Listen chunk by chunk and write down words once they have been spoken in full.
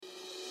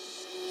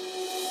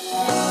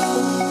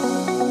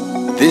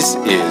This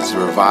is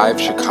Revive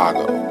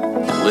Chicago.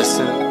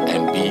 Listen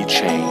and be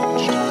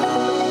changed.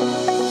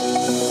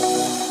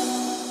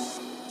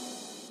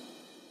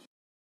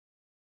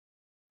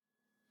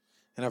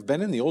 And I've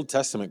been in the Old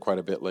Testament quite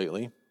a bit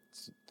lately.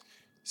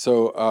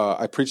 So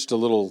I preached a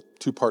little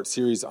two-part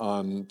series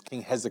on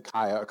King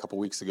Hezekiah a couple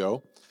weeks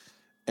ago.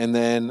 And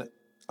then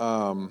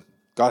God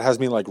has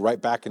me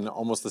right back in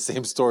almost the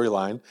same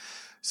storyline.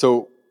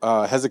 So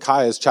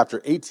Hezekiah is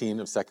chapter 18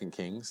 of 2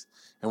 Kings.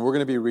 And we're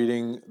going to be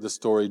reading the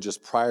story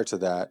just prior to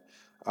that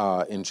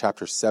in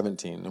chapter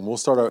 17. And we'll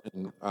start out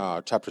in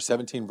chapter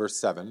 17, verse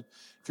 7,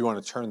 if you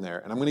want to turn there.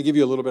 And I'm going to give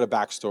you a little bit of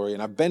backstory.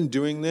 And I've been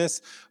doing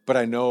this, but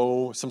I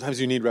know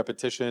sometimes you need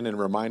repetition and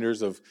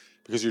reminders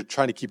because you're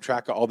trying to keep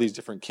track of all these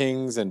different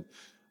kings and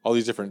all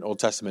these different Old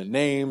Testament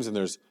names. And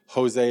there's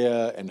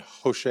Hosea and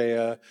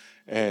Hoshea,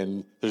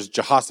 and there's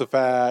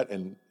Jehoshaphat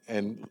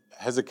and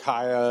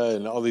Hezekiah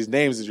and all these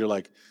names that you're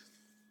like,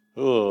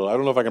 oh, I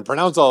don't know if I can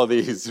pronounce all of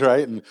these,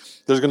 right? And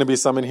there's going to be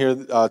some in here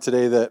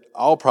today that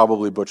I'll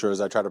probably butcher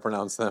as I try to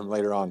pronounce them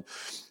later on.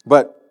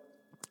 But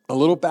a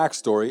little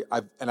backstory,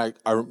 I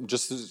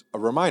just as a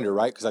reminder,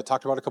 right? Because I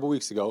talked about it a couple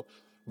weeks ago.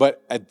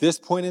 But at this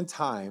point in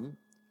time,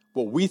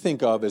 what we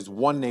think of as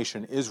one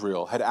nation,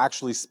 Israel, had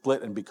actually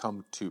split and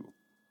become two.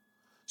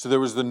 So there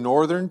was the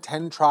northern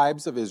 10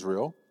 tribes of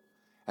Israel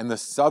and the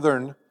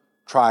southern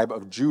tribe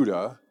of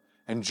Judah.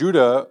 And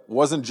Judah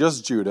wasn't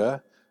just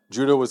Judah.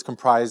 Judah was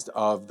comprised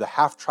of the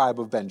half tribe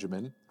of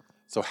Benjamin.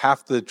 So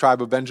half the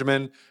tribe of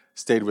Benjamin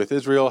stayed with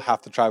Israel,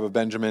 half the tribe of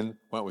Benjamin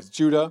went with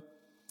Judah.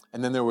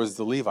 And then there was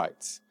the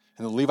Levites.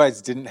 And the Levites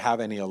didn't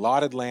have any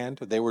allotted land.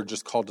 They were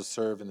just called to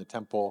serve in the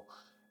temple,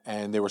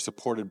 and they were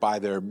supported by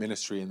their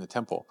ministry in the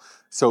temple.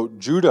 So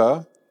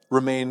Judah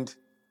remained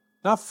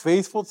not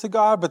faithful to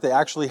God, but they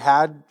actually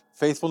had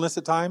faithfulness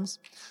at times.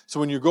 So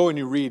when you go and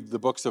you read the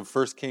books of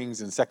 1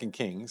 Kings and 2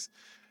 Kings,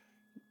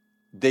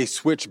 they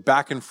switch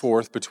back and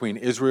forth between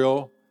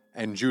Israel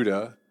and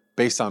Judah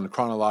based on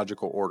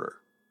chronological order.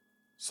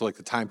 So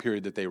the time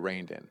period that they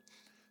reigned in.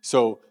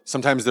 So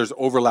sometimes there's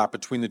overlap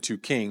between the two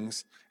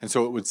kings. And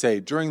so it would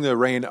say, during the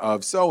reign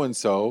of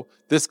so-and-so,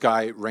 this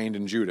guy reigned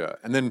in Judah.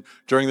 And then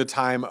during the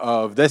time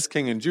of this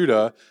king in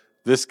Judah,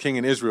 this king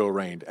in Israel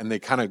reigned. And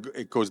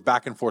it goes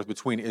back and forth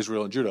between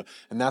Israel and Judah.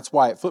 And that's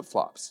why it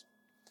flip-flops.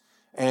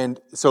 And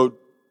so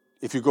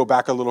if you go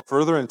back a little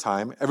further in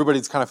time,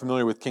 everybody's kind of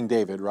familiar with King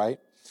David, right?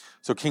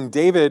 So King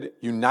David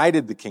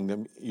united the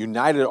kingdom,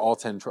 united all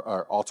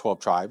 12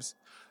 tribes.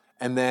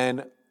 And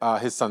then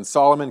his son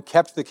Solomon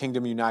kept the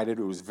kingdom united.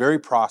 It was very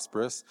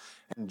prosperous.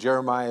 And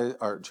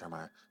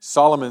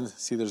Solomon,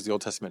 see, there's the Old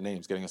Testament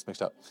names getting us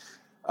mixed up.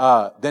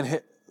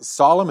 Then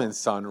Solomon's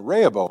son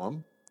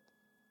Rehoboam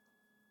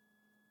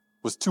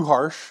was too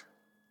harsh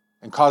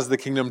and caused the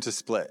kingdom to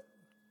split.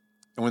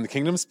 And when the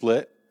kingdom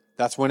split,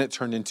 that's when it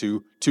turned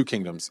into two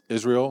kingdoms,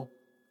 Israel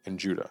and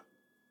Judah.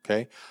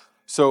 Okay?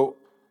 So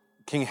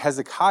King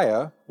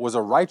Hezekiah was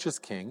a righteous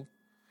king,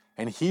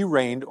 and he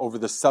reigned over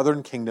the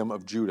southern kingdom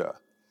of Judah.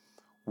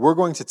 We're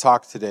going to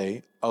talk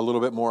today a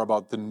little bit more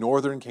about the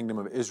northern kingdom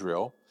of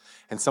Israel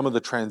and some of the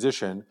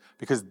transition,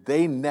 because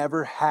they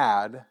never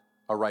had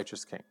a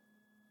righteous king.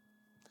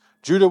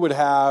 Judah would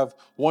have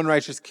one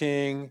righteous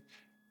king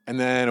and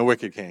then a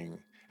wicked king,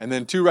 and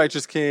then two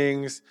righteous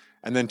kings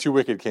and then two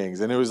wicked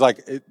kings. And it was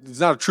it's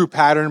not a true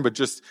pattern, but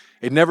just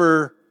it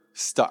never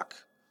stuck.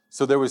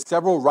 So there was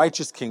several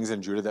righteous kings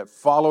in Judah that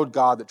followed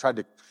God, that tried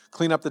to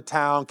clean up the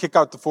town, kick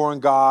out the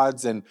foreign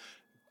gods, and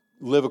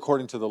live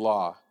according to the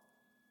law.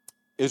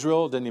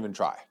 Israel didn't even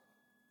try.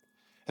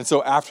 And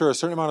so after a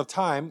certain amount of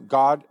time,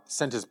 God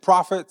sent his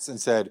prophets and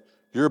said,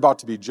 you're about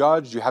to be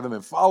judged. You haven't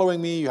been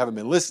following me. You haven't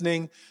been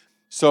listening.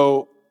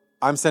 So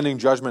I'm sending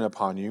judgment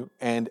upon you.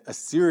 And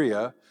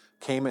Assyria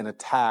came and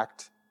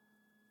attacked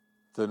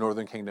the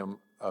northern kingdom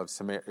of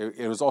Samaria.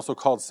 It was also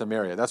called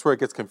Samaria. That's where it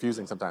gets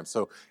confusing sometimes.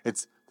 So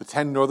it's the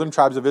 10 northern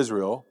tribes of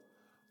Israel,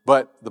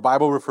 but the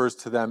Bible refers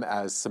to them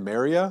as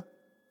Samaria.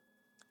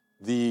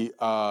 The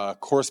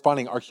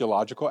corresponding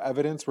archaeological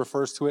evidence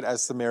refers to it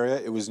as Samaria.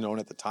 It was known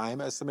at the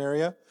time as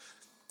Samaria.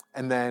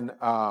 And then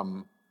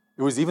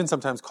it was even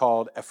sometimes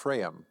called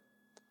Ephraim,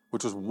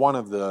 which was one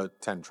of the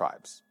 10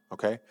 tribes.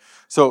 Okay?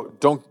 So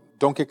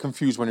don't get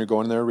confused when you're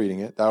going there reading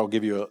it.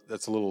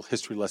 That's a little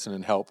history lesson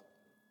and help.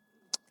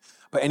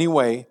 But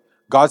anyway,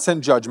 God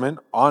sent judgment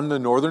on the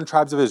northern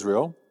tribes of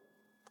Israel.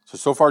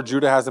 So far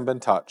Judah hasn't been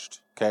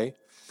touched, okay?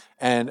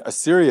 And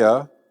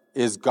Assyria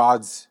is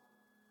God's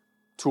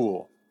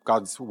tool,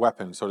 God's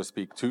weapon, so to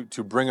speak,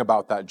 to bring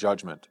about that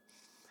judgment.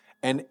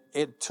 And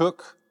it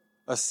took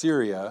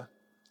Assyria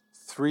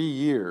 3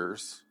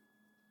 years.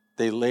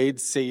 They laid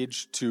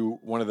siege to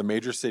one of the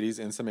major cities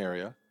in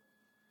Samaria,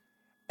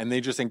 and they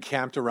just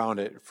encamped around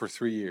it for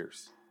 3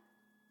 years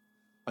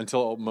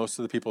until most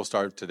of the people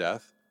starved to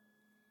death.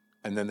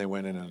 And then they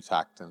went in and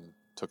attacked and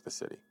took the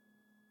city.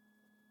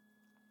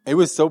 It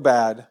was so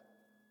bad,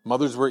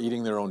 mothers were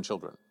eating their own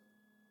children.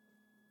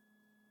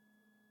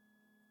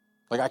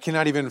 I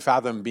cannot even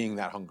fathom being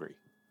that hungry.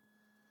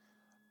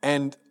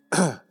 And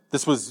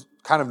This was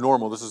kind of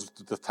normal. This is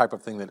the type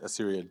of thing that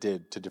Assyria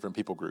did to different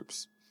people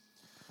groups.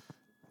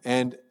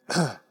 And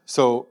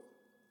so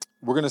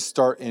we're going to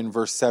start in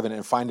verse 7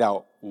 and find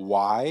out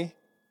why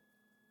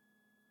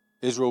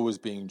Israel was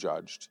being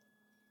judged.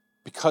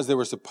 Because they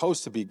were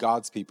supposed to be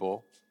God's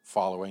people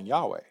following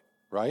Yahweh,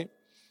 right?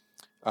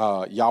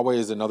 Yahweh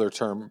is another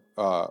term,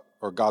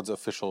 or God's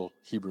official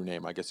Hebrew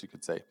name, I guess you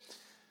could say.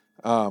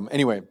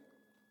 Anyway,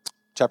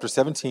 chapter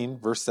 17,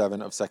 verse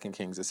 7 of 2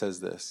 Kings, it says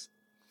this.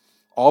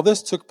 All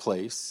this took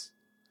place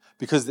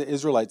because the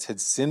Israelites had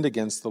sinned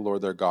against the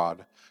Lord their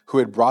God, who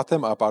had brought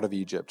them up out of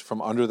Egypt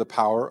from under the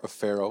power of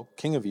Pharaoh,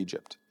 king of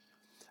Egypt.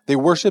 They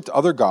worshipped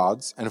other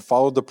gods and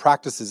followed the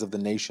practices of the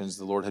nations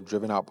the Lord had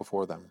driven out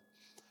before them,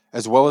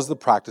 as well as the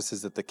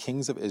practices that the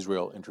kings of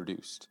Israel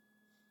introduced.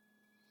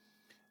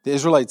 The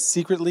Israelites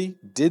secretly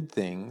did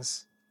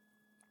things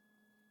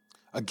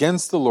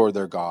against the Lord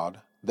their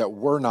God that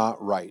were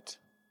not right.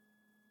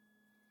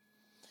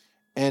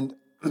 And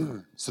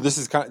so this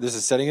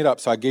is setting it up.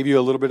 So I gave you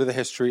a little bit of the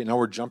history, and now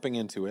we're jumping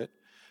into it.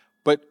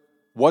 But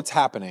what's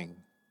happening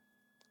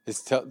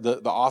is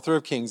the author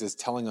of Kings is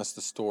telling us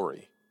the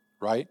story,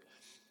 right?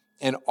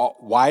 And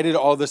why did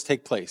all this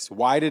take place?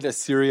 Why did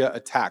Assyria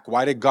attack?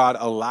 Why did God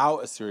allow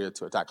Assyria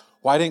to attack?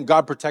 Why didn't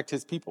God protect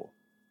his people?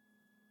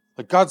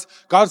 Like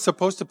God's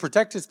supposed to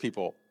protect his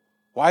people.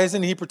 Why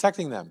isn't he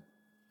protecting them?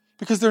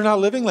 Because they're not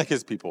living like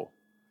his people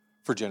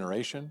for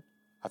generation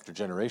after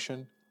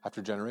generation after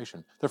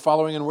generation. They're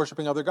following and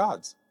worshiping other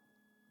gods.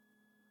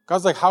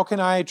 God's like, how can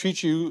I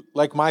treat you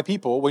like my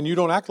people when you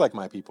don't act like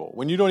my people?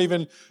 When you don't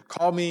even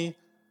call me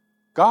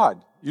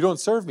God? You don't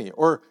serve me.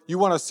 Or you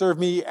want to serve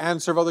me and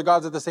serve other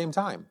gods at the same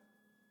time.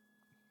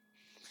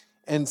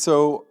 And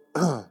so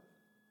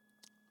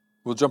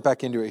we'll jump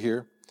back into it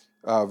here.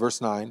 Verse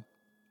 9.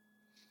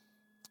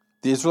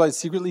 The Israelites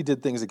secretly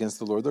did things against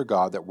the Lord their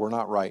God that were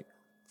not right.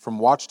 From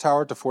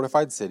watchtower to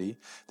fortified city,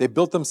 they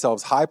built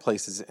themselves high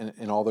places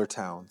in all their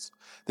towns.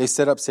 They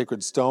set up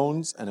sacred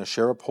stones and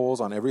Asherah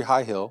poles on every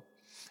high hill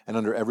and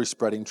under every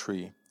spreading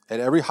tree. At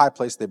every high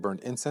place they burned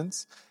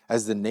incense,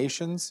 as the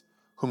nations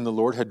whom the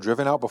Lord had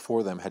driven out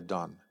before them had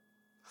done.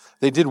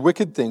 They did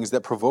wicked things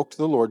that provoked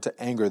the Lord to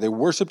anger. They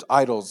worshipped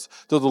idols,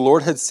 though the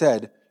Lord had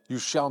said, "You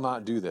shall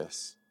not do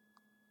this."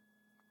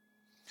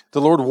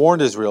 The Lord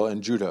warned Israel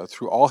and Judah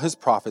through all his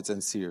prophets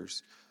and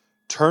seers.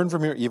 Turn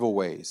from your evil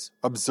ways.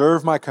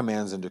 Observe my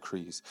commands and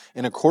decrees,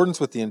 in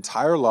accordance with the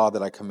entire law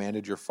that I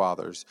commanded your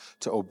fathers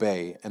to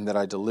obey and that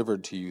I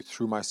delivered to you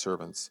through my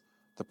servants,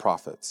 the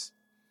prophets.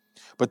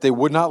 But they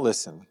would not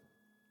listen,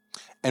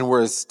 and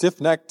were as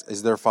stiff-necked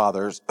as their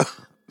fathers.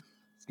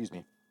 Excuse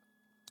me.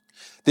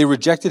 They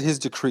rejected his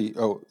decree,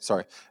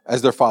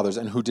 as their fathers,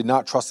 and who did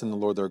not trust in the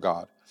Lord their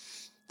God.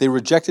 They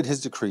rejected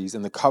his decrees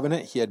and the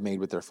covenant he had made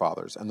with their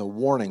fathers and the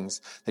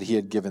warnings that he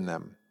had given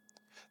them.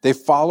 They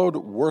followed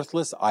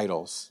worthless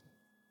idols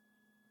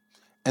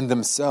and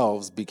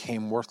themselves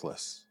became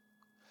worthless.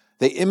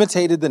 They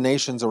imitated the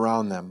nations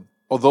around them,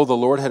 although the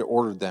Lord had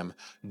ordered them,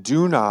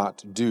 "Do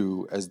not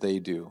do as they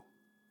do."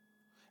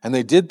 And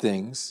they did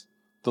things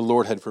the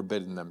Lord had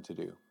forbidden them to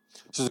do.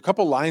 So there's a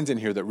couple lines in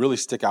here that really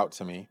stick out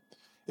to me.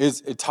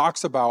 It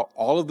talks about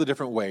all of the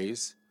different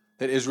ways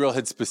that Israel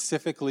had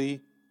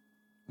specifically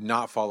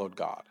not followed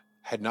God,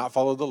 had not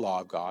followed the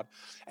law of God.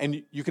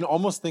 And you can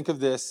almost think of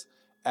this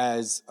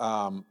as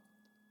a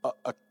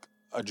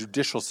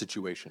judicial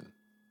situation.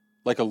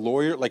 Like a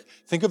lawyer,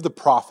 think of the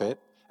prophet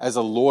as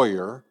a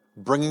lawyer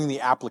bringing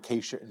the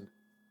accusation.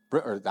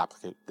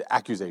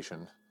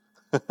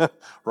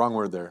 Wrong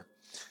word there.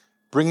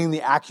 Bringing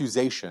the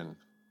accusation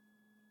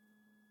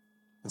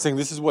and saying,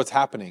 this is what's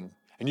happening.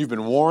 And you've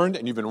been warned,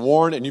 and you've been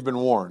warned, and you've been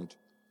warned.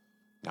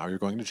 Now you're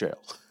going to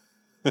jail.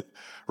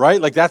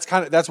 Right?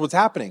 That's what's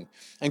happening.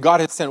 And God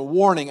had sent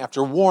warning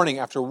after warning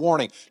after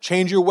warning.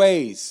 Change your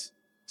ways.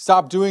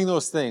 Stop doing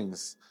those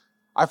things.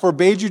 I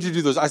forbade you to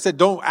do those. I said,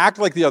 don't act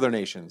like the other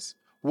nations.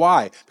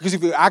 Why? Because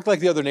if you act like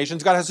the other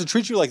nations, God has to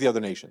treat you like the other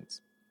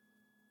nations.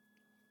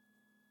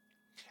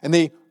 And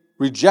they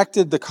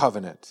rejected the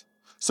covenant.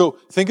 So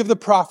think of the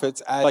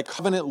prophets as like a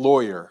covenant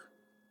lawyer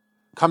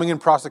coming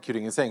and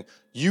prosecuting and saying,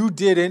 you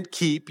didn't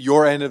keep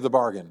your end of the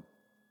bargain.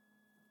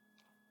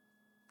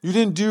 You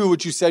didn't do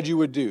what you said you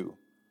would do.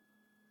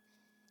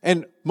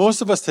 And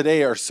most of us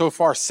today are so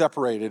far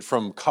separated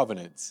from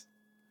covenants,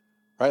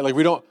 right?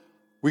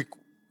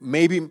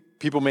 Maybe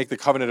people make the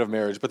covenant of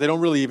marriage, but they don't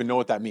really even know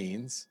what that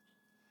means.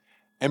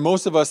 And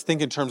most of us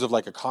think in terms of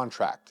like a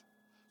contract.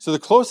 So the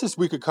closest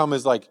we could come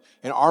is like,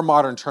 in our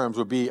modern terms,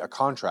 would be a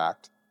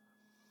contract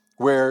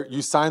where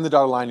you signed the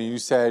dotted line and you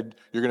said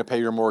you're going to pay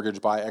your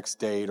mortgage by X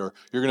date, or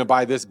you're going to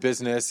buy this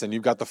business and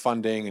you've got the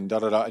funding and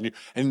da-da-da.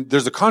 And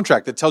there's a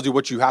contract that tells you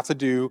what you have to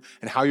do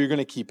and how you're going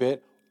to keep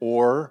it,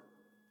 or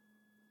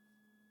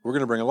we're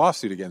going to bring a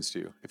lawsuit against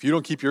you. If you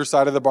don't keep your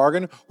side of the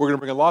bargain, we're going to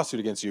bring a lawsuit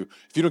against you.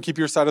 If you don't keep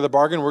your side of the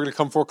bargain, we're going to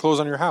come foreclose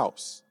on your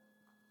house.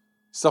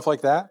 Stuff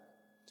like that.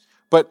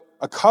 But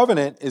a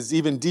covenant is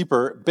even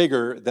deeper,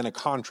 bigger than a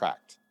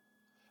contract.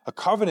 A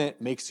covenant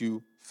makes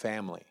you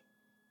family.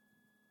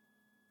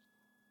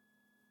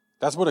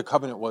 That's what a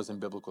covenant was in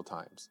biblical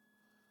times.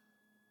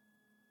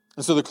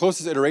 And so the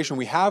closest iteration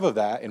we have of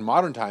that in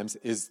modern times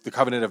is the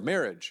covenant of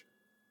marriage,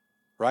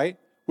 right?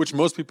 Which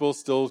most people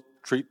still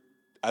treat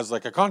as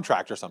like a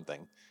contract or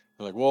something.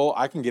 They're like, well,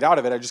 I can get out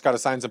of it. I just got to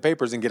sign some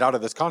papers and get out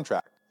of this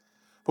contract.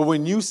 But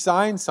when you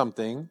sign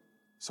something,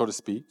 so to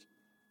speak,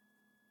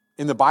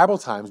 in the Bible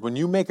times, when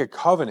you make a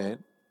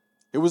covenant,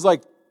 it was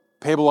like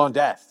payable on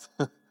death.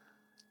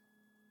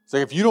 It's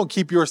like if you don't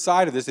keep your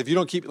side of this, if you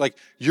don't keep, like,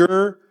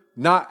 you're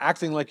not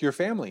acting like your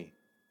family.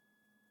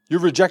 You're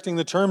rejecting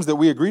the terms that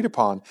we agreed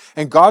upon.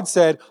 And God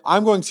said,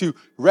 I'm going to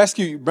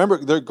rescue you. Remember,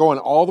 they're going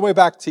all the way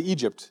back to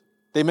Egypt.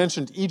 They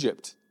mentioned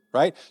Egypt,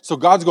 right? So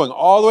God's going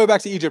all the way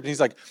back to Egypt. And he's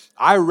like,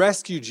 I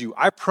rescued you.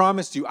 I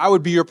promised you I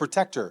would be your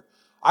protector.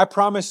 I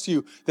promised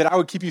you that I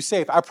would keep you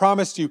safe. I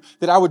promised you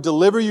that I would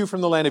deliver you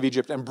from the land of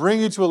Egypt and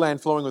bring you to a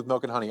land flowing with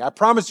milk and honey. I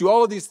promised you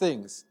all of these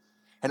things.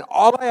 And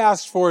all I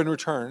asked for in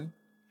return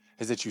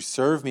is that you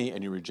serve me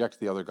and you reject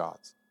the other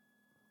gods.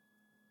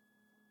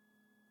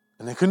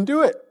 And they couldn't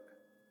do it.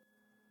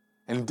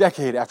 And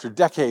decade after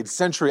decade,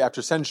 century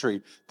after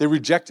century, they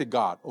rejected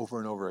God over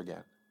and over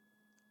again.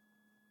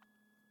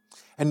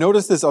 And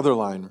notice this other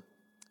line.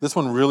 This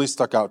one really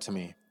stuck out to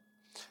me.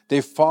 They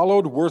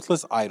followed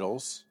worthless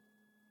idols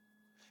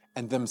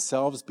and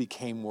themselves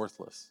became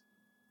worthless.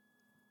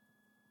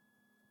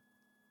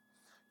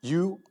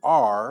 You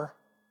are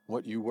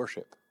what you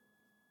worship.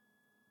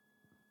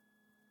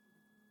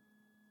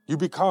 You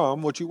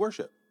become what you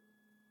worship.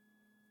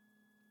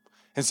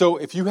 And so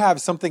if you have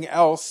something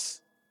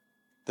else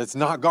that's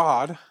not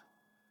God,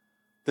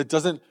 that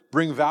doesn't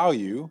bring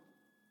value,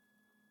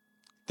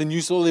 then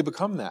you slowly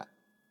become that,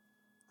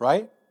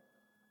 right?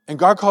 And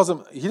God calls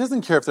them, he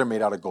doesn't care if they're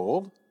made out of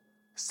gold.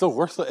 It's still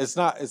worthless.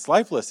 It's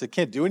lifeless. It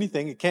can't do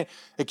anything.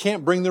 It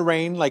can't bring the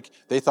rain like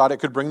they thought it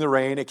could bring the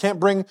rain. It can't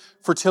bring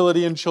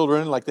fertility in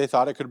children like they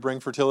thought it could bring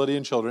fertility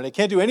in children. It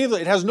can't do any of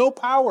it. It has no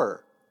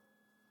power.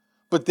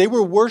 But they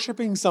were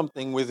worshiping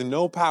something with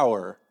no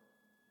power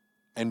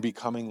and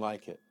becoming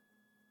like it.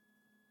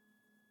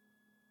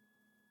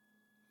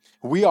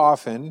 We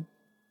often,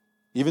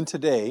 even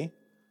today,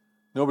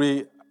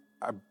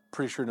 I'm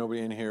pretty sure nobody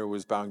in here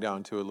was bowing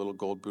down to a little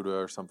gold Buddha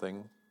or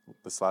something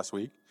this last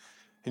week.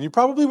 And you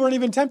probably weren't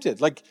even tempted.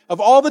 Like, of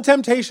all the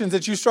temptations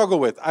that you struggle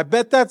with, I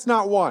bet that's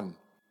not one.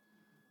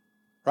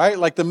 Right?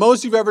 Like, the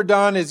most you've ever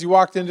done is you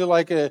walked into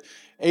like a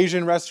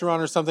Asian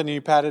restaurant or something and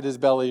you patted his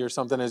belly or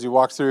something as you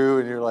walk through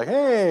and you're like,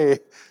 hey,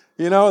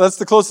 that's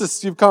the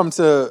closest you've come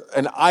to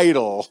an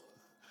idol.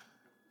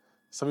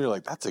 Some of you are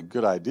like, that's a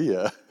good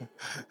idea.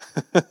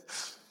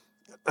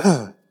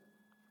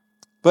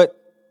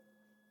 But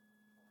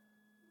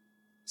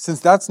since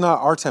that's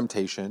not our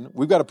temptation,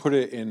 we've got to put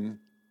it in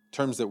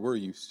terms that we're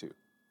used to.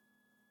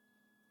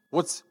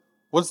 What's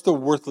the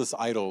worthless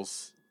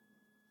idols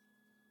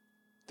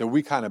that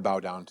we kind of bow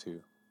down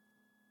to?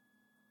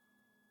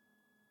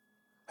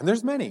 And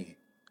there's many.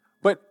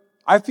 But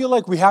I feel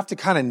like we have to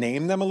kind of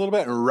name them a little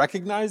bit and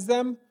recognize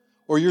them.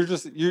 Or you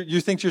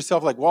think to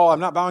yourself like, well,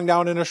 I'm not bowing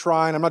down in a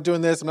shrine. I'm not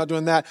doing this. I'm not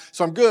doing that.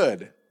 So I'm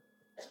good.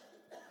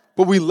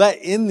 But we let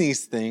in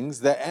these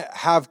things that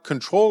have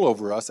control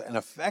over us and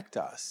affect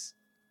us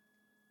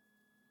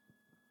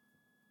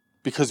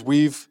because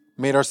we've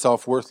made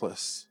ourselves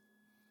worthless.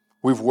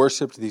 We've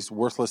worshipped these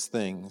worthless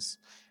things.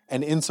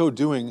 And in so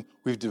doing,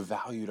 we've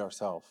devalued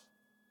ourselves.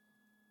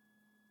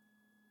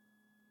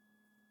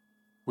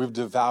 We've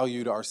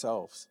devalued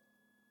ourselves.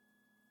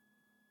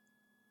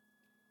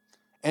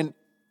 And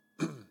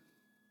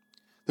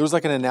there was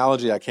like an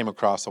analogy I came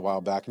across a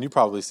while back, and you've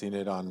probably seen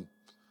it on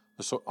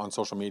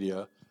social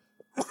media.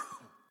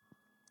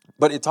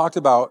 But it talked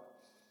about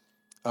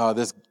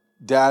this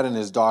dad and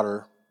his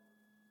daughter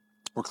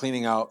were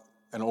cleaning out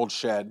an old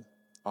shed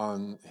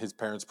on his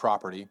parents'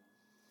 property.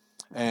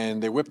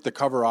 And they whipped the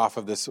cover off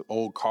of this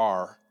old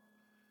car.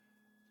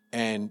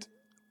 And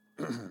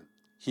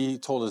he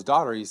told his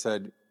daughter, he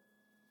said,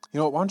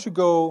 why don't you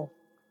go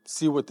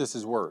see what this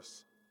is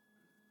worth?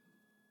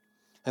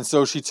 And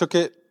so she took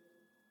it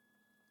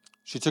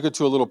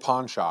to a little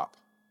pawn shop.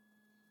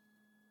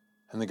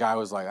 And the guy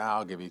was like,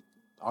 I'll give you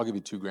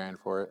 $2,000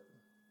 for it.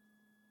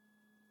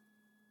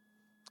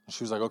 And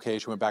she was like, okay.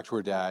 She went back to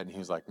her dad, and he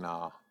was like,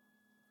 nah.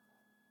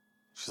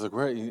 She's like,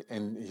 where?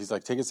 And he's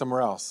like, take it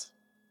somewhere else.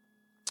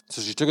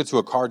 So she took it to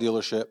a car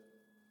dealership.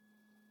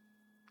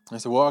 I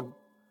said, well,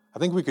 I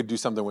think we could do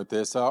something with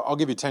this. I'll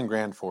give you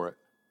 $10,000 for it.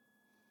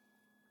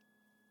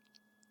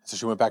 So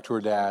she went back to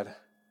her dad. Her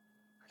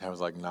dad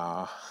was like,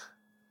 nah.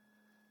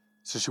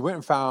 So she went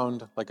and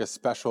found like a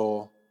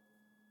special,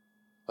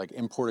 like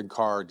imported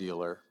car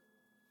dealer,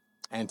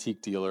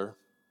 antique dealer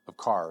of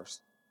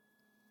cars.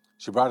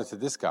 She brought it to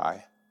this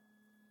guy,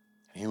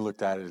 and he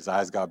looked at it. His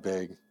eyes got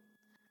big.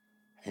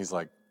 He's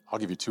like, I'll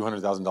give you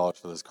 $200,000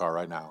 for this car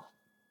right now.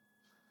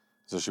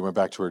 So she went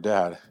back to her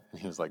dad, and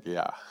he was like,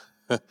 yeah,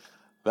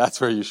 that's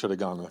where you should have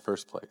gone in the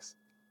first place.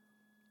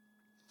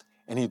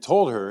 And he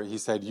told her, he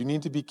said, you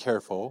need to be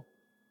careful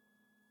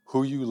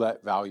who you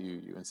let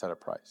value you and set a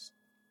price.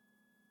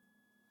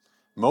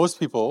 Most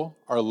people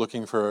are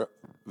looking for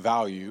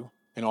value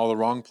in all the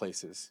wrong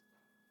places.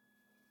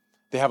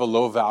 They have a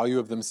low value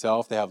of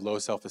themselves. They have low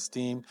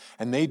self-esteem.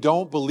 And they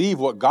don't believe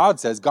what God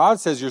says. God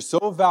says, you're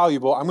so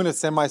valuable, I'm going to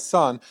send my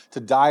son to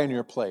die in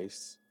your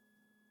place.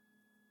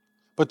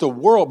 But the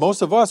world,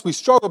 most of us, we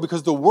struggle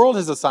because the world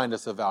has assigned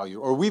us a value.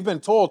 Or we've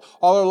been told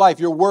all our life,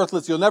 you're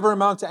worthless. You'll never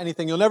amount to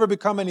anything. You'll never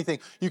become anything.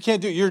 You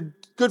can't do it. You're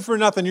good for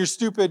nothing. You're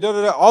stupid. Da,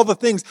 da, da. All the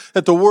things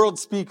that the world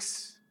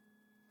speaks.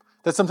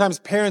 That sometimes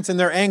parents in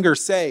their anger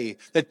say,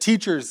 that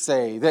teachers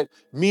say, that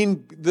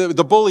mean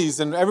the bullies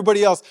and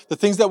everybody else, the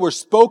things that were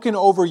spoken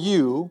over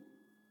you,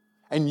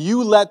 and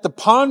you let the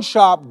pawn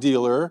shop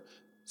dealer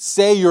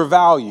say your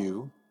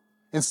value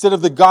instead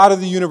of the God of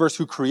the universe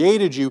who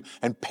created you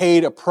and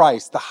paid a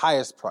price, the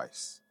highest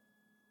price.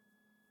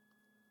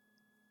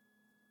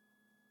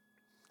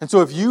 And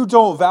so if you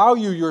don't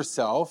value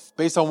yourself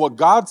based on what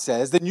God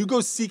says, then you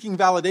go seeking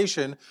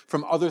validation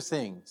from other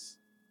things.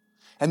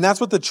 And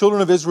that's what the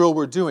children of Israel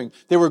were doing.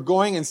 They were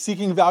going and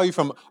seeking value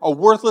from a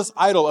worthless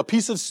idol, a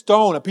piece of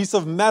stone, a piece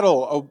of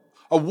metal,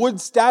 a wood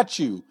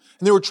statue.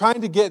 And they were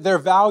trying to get their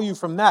value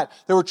from that.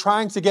 They were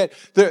trying to get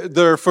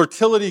their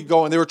fertility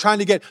going. They were trying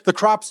to get the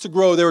crops to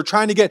grow. They were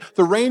trying to get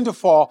the rain to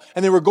fall.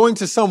 And they were going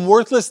to some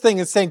worthless thing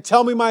and saying,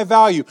 tell me my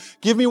value.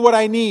 Give me what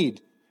I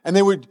need. And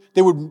they would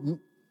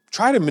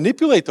try to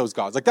manipulate those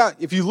gods. Like that,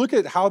 if you look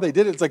at how they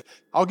did it, it's like,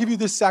 I'll give you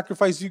this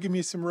sacrifice, you give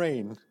me some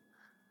rain.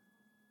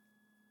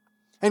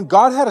 And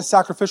God had a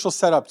sacrificial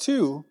setup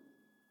too,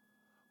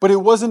 but it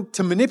wasn't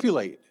to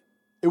manipulate.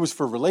 It was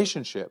for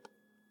relationship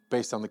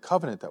based on the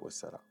covenant that was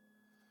set up.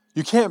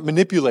 You can't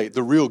manipulate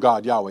the real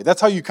God, Yahweh.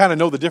 That's how you kind of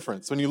know the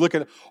difference. When you look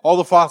at all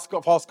the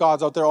false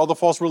gods out there, all the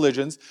false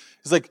religions,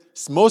 it's like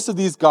most of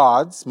these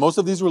gods, most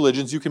of these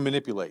religions, you can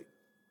manipulate.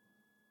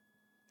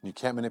 You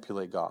can't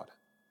manipulate God.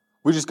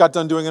 We just got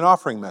done doing an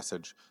offering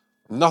message.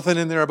 Nothing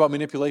in there about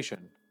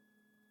manipulation.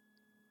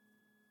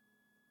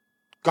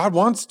 God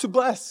wants to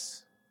bless.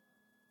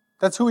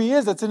 That's who he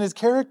is. That's in his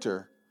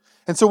character.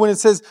 And so when it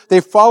says they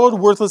followed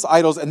worthless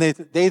idols and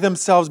they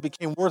themselves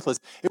became worthless,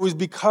 it was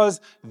because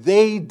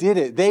they did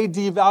it. They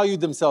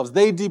devalued themselves.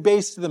 They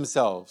debased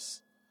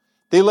themselves.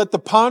 They let the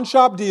pawn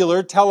shop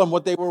dealer tell them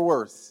what they were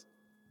worth.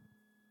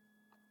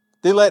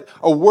 They let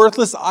a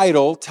worthless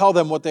idol tell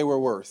them what they were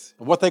worth,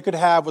 what they could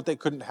have, what they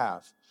couldn't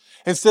have.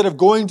 Instead of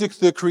going to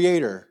the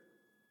Creator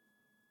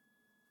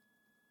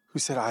who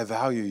said, I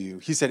value you.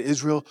 He said,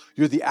 Israel,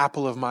 you're the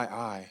apple of my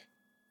eye.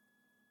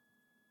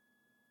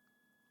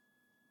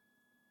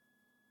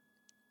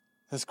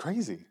 That's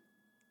crazy.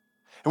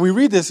 And we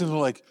read this and we're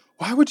like,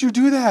 why would you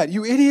do that?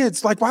 You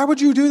idiots. Like, why would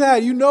you do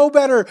that? You know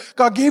better.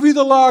 God gave you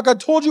the law. God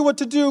told you what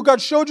to do.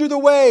 God showed you the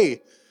way.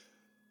 And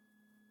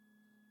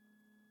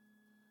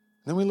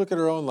then we look at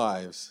our own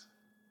lives.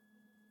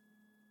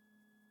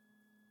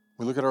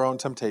 We look at our own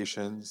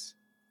temptations.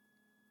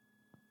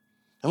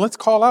 And let's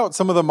call out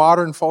some of the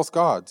modern false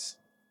gods.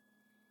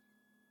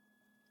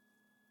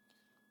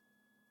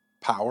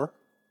 Power.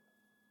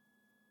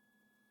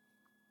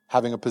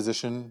 Having a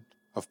position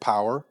of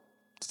power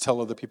to tell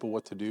other people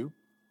what to do.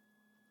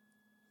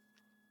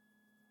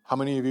 How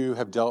many of you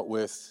have dealt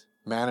with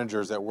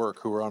managers at work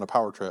who were on a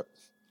power trip?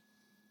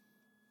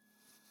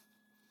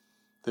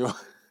 I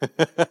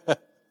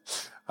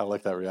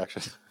like that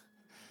reaction.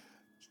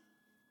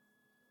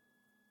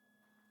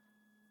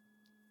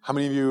 How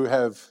many of you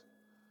have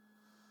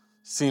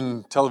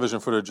seen television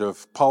footage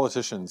of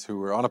politicians who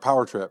were on a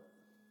power trip?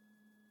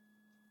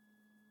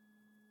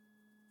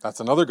 That's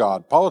another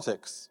god,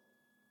 politics.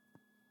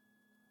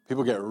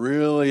 People get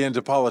really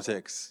into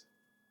politics,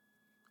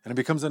 and it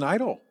becomes an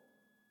idol.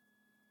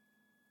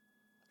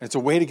 And it's a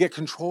way to get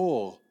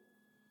control.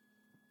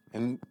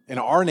 And in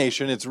our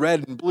nation, it's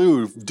red and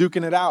blue,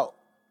 duking it out,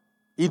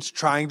 each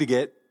trying to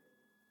get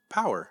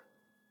power.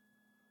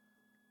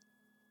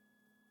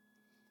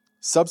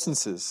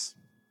 Substances.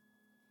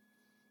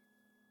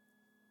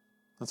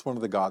 That's one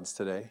of the gods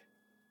today.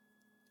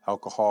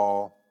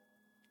 Alcohol,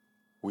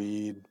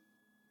 weed,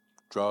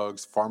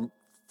 drugs,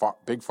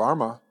 big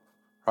pharma.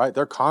 Right?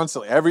 They're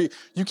constantly,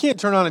 you can't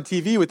turn on a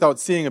TV without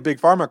seeing a big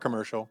pharma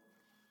commercial.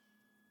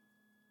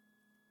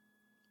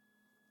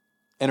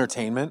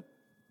 Entertainment.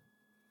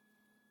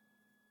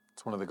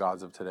 It's one of the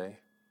gods of today.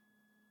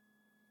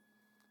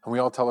 And we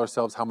all tell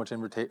ourselves how much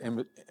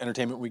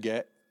entertainment we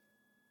get.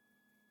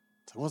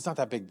 It's like, well, it's not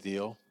that big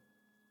deal.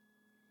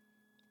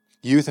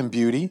 Youth and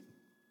beauty.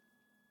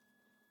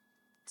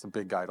 It's a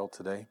big idol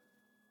today.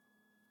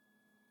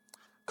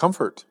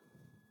 Comfort.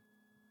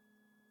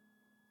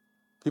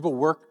 People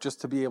work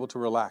just to be able to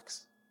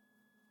relax.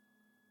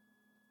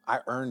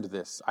 I earned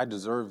this. I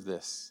deserve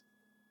this.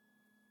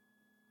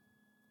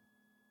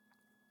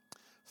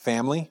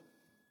 Family.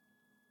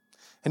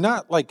 And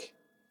not like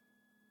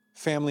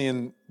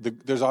family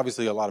there's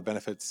obviously a lot of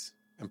benefits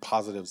and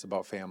positives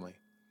about family.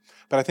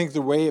 But I think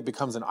the way it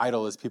becomes an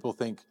idol is people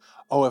think,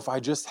 oh, if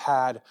I just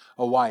had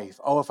a wife,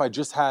 oh, if I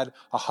just had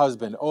a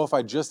husband, oh, if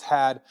I just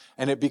had,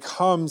 and it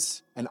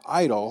becomes an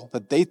idol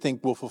that they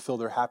think will fulfill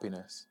their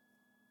happiness.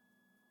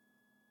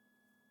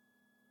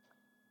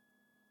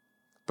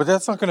 But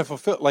that's not going to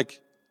fulfill,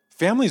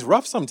 family's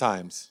rough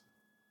sometimes.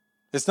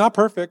 It's not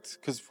perfect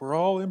because we're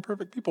all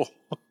imperfect people,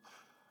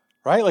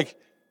 right? Like,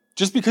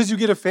 just because you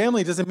get a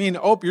family doesn't mean,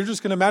 oh, you're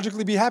just going to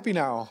magically be happy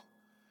now.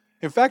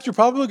 In fact, you're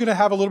probably going to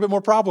have a little bit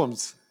more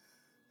problems.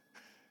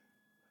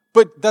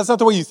 But that's not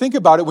the way you think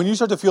about it. When you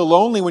start to feel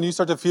lonely, when you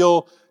start to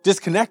feel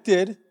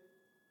disconnected,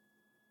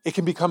 it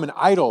can become an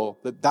idol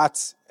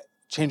that's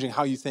changing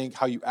how you think,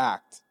 how you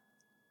act.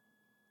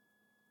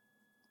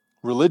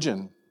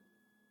 Religion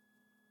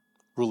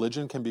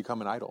can become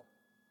an idol.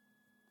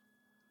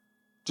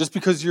 Just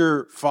because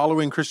you're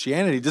following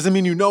Christianity doesn't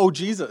mean you know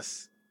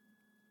Jesus.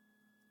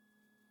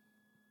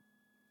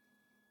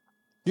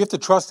 You have to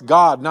trust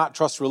God, not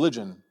trust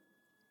religion.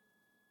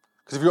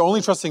 Because if you're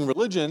only trusting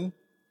religion,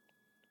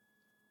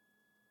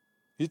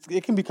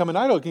 it can become an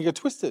idol. It can get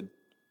twisted.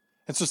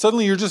 And so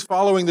suddenly you're just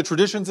following the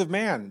traditions of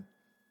man.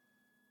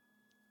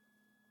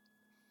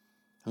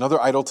 Another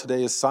idol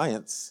today is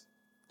science.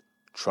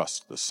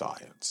 Trust the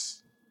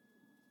science.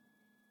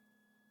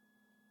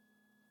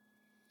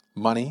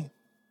 Money.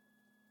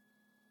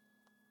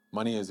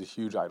 Money is a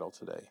huge idol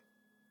today.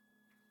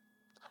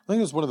 I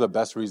think it's one of the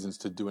best reasons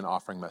to do an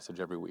offering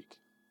message every week.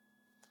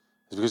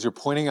 It's because you're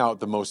pointing out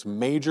the most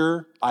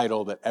major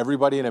idol that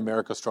everybody in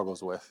America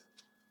struggles with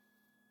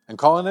and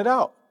calling it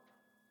out.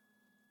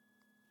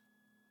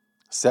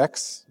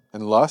 Sex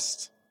and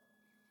lust,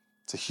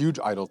 it's a huge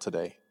idol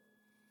today.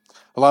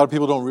 A lot of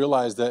people don't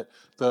realize that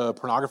the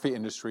pornography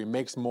industry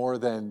makes more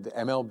than the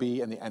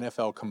MLB and the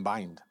NFL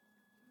combined.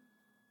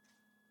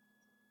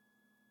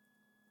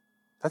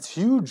 That's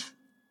huge.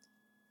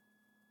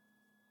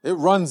 It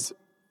runs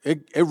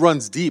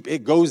deep.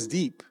 It goes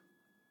deep.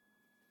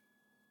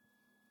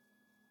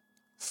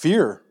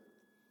 Fear.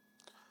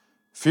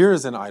 Fear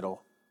is an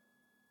idol.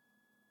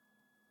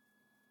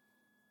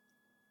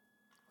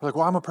 We're like,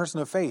 well, I'm a person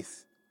of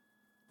faith.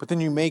 But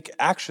then you make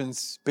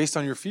actions based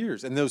on your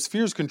fears. And those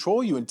fears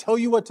control you and tell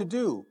you what to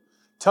do.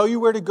 Tell you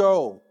where to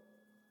go.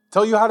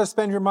 Tell you how to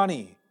spend your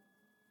money.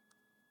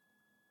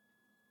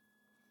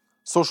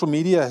 Social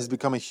media has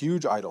become a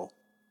huge idol.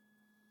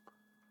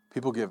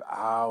 People give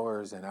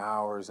hours and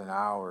hours and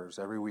hours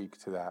every week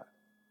to that.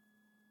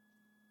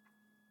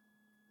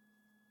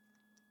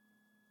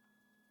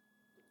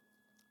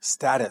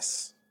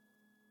 Status.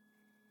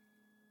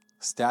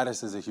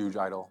 Status is a huge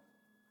idol.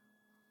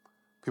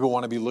 People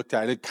want to be looked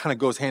at. It kind of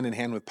goes hand in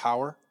hand with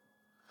power.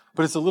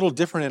 But it's a little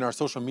different in our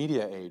social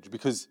media age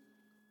because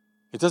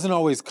it doesn't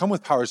always come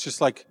with power. It's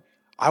just like,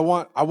 I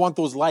want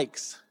those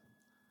likes.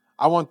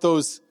 I want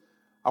those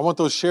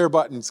share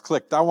buttons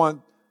clicked. I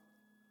want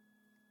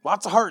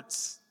lots of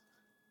hearts.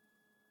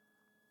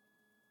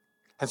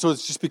 And so it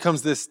just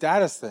becomes this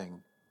status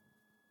thing.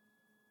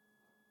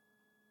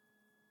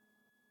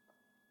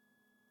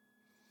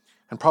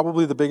 And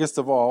probably the biggest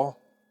of all,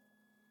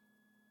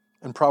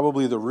 and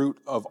probably the root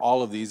of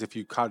all of these, if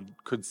you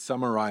could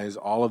summarize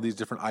all of these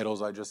different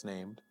idols I just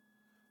named,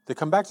 they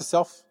come back to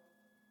self,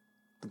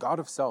 the God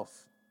of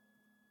self.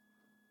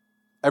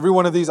 Every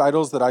one of these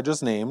idols that I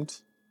just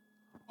named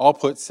all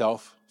put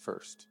self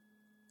first.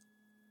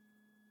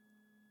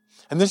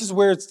 And this is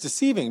where it's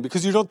deceiving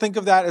because you don't think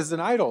of that as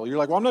an idol. You're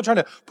like, well, I'm not trying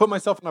to put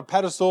myself on a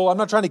pedestal. I'm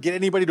not trying to get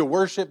anybody to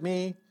worship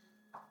me.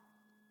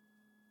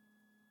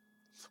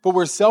 But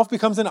where self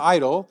becomes an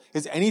idol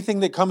is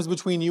anything that comes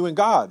between you and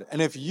God.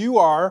 And if you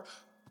are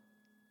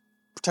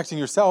protecting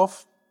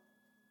yourself,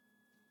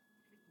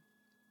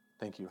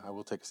 thank you. I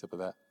will take a sip of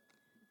that.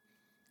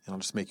 And I'll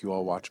just make you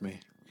all watch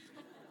me.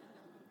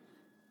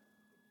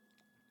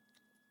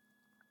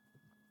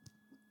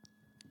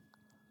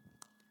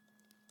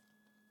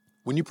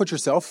 When you put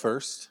yourself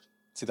first,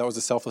 see, that was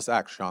a selfless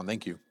act, Sean.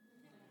 Thank you.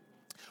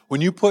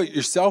 When you put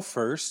yourself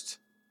first,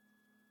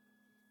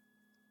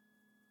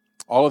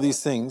 all of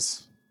these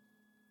things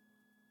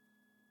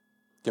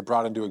get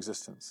brought into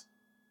existence.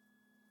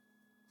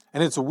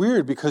 And it's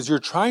weird because you're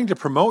trying to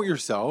promote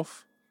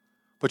yourself,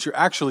 but you're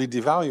actually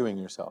devaluing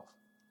yourself.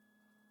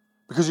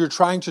 Because you're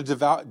trying to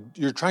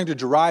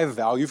derive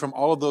value from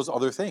all of those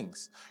other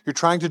things. You're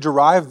trying to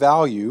derive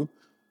value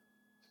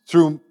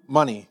through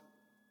money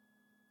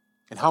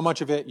and how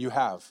much of it you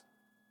have.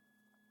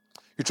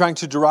 You're trying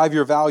to derive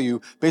your value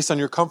based on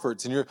your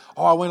comforts and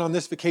I went on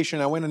this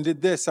vacation, I went and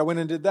did this, I went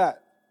and did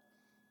that.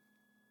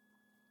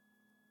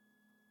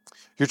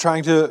 You're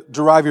trying to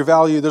derive your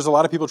value. There's a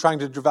lot of people trying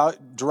to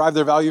derive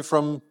their value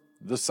from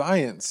the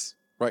science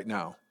right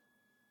now.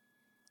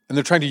 And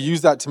they're trying to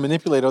use that to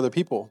manipulate other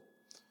people.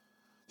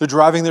 They're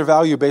deriving their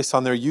value based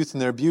on their youth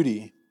and their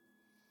beauty.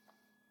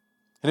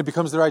 And it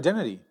becomes their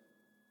identity.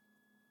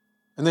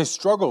 And they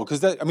struggle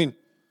because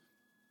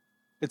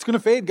it's going to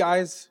fade,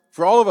 guys,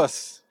 for all of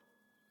us.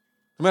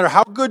 No matter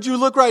how good you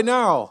look right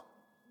now.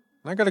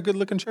 And I got a good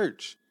looking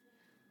church.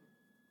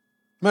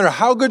 No matter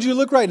how good you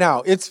look right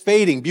now, it's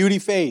fading. Beauty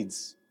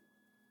fades.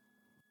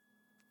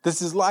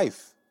 This is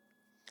life.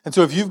 And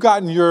so if you've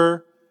gotten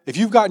your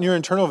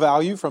internal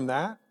value from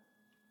that,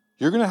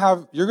 you're going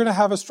to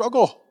have a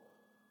struggle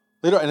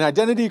later, an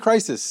identity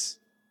crisis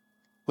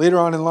later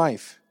on in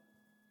life.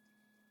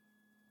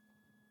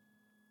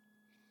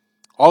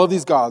 All of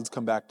these gods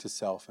come back to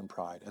self and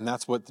pride. And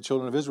that's what the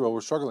children of Israel were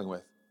struggling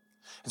with.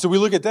 And so we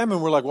look at them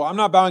and we're like, well, I'm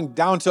not bowing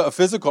down to a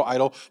physical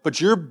idol, but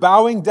you're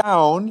bowing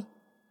down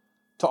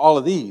to all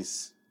of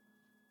these.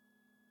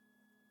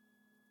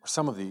 Or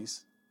some of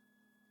these.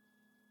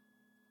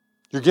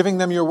 You're giving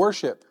them your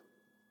worship.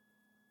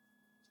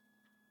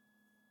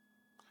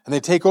 And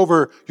they take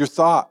over your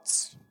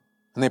thoughts.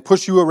 And they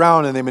push you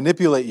around and they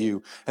manipulate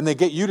you. And they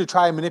get you to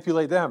try and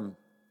manipulate them.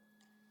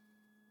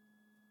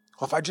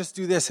 Well, if I just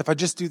do this, if I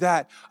just do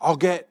that, I'll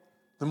get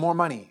the more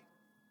money.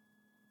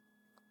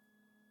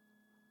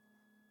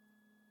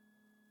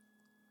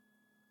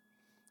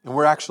 And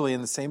we're actually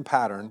in the same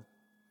pattern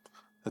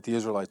that the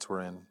Israelites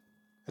were in.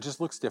 It just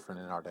looks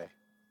different in our day.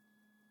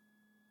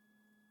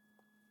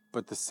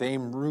 But the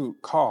same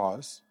root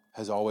cause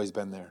has always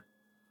been there.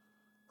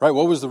 Right?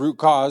 What was the root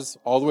cause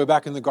all the way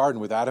back in the garden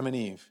with Adam and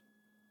Eve?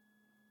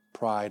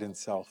 Pride and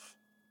self.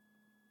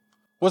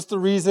 What's the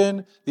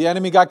reason the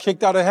enemy got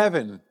kicked out of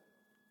heaven?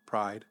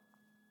 Pride.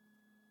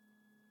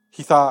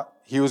 He thought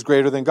he was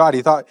greater than God.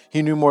 He thought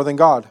he knew more than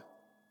God.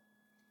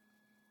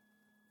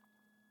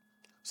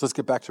 So let's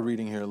get back to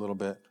reading here a little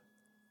bit.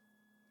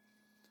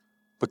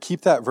 But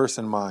keep that verse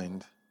in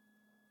mind.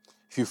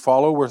 If you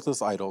follow worthless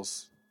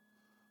idols,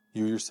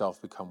 you yourself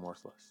become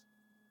worthless.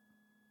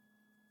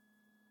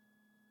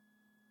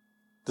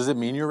 Does it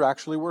mean you're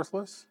actually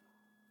worthless?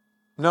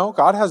 No,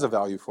 God has a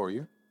value for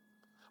you.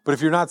 But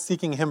if you're not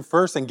seeking Him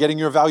first and getting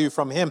your value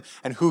from Him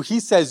and who He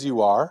says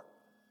you are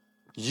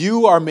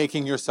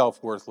making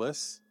yourself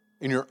worthless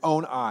in your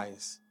own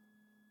eyes.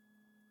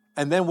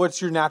 And then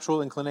what's your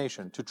natural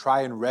inclination? To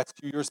try and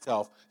rescue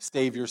yourself,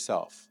 save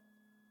yourself.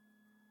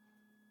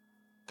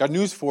 Got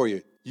news for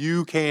you.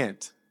 You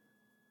can't.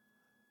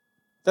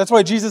 That's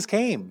why Jesus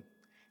came.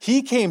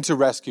 He came to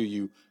rescue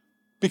you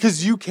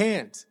because you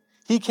can't.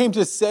 He came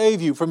to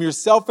save you from your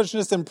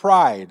selfishness and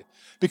pride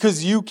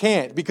because you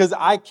can't, because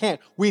I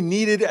can't. We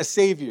needed a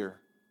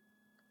Savior.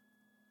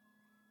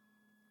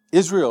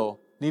 Israel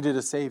needed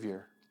a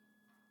Savior.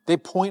 They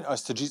point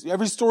us to Jesus.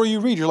 Every story you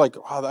read, you're like,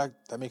 wow,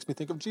 that makes me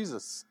think of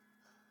Jesus.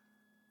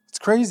 It's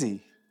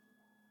crazy.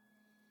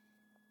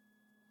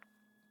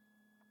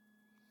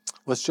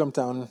 Let's jump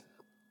down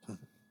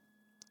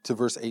to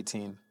verse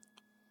 18.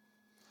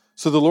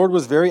 So the Lord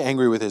was very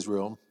angry with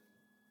Israel,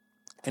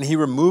 and He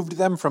removed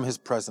them from His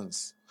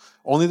presence.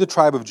 Only the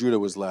tribe of Judah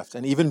was left,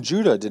 and even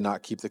Judah did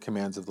not keep the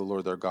commands of the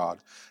Lord their God.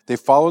 They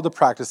followed the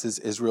practices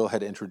Israel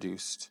had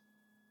introduced.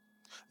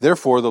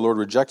 Therefore, the Lord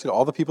rejected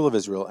all the people of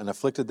Israel and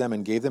afflicted them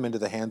and gave them into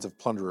the hands of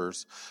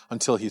plunderers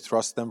until He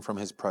thrust them from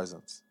His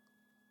presence.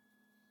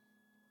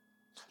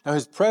 Now,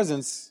 His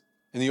presence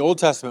in the Old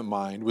Testament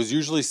mind was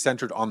usually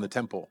centered on the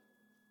temple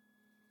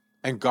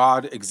and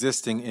God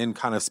existing in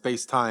kind of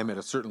space-time at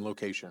a certain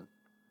location.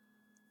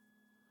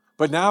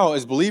 But now,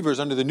 as believers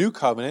under the new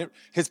covenant,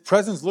 His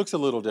presence looks a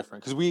little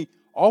different because we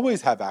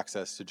always have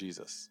access to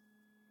Jesus.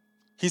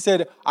 He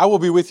said, I will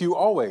be with you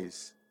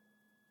always,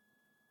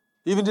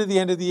 even to the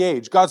end of the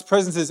age. God's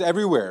presence is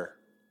everywhere.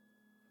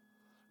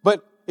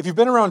 But if you've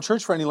been around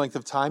church for any length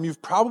of time,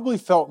 you've probably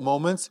felt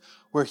moments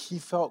where He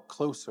felt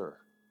closer.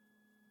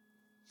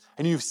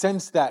 And you've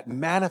sensed that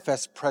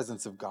manifest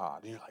presence of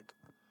God. And you're like,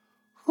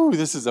 whew,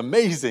 this is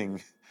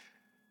amazing.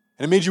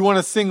 And it made you want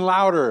to sing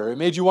louder. It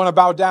made you want to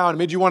bow down. It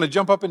made you want to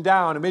jump up and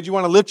down. It made you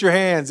want to lift your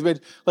hands.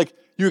 Like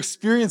you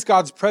experience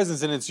God's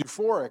presence and it's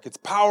euphoric. It's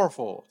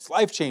powerful. It's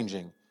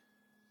life-changing.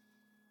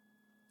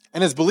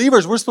 And as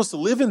believers, we're supposed to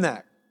live in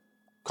that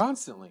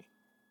constantly.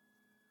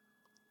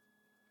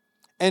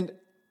 And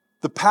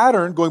the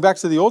pattern, going back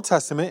to the Old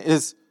Testament,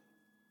 is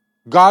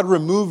God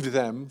removed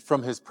them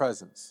from His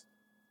presence.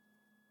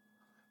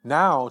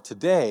 Now,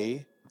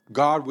 today,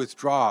 God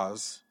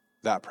withdraws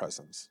that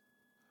presence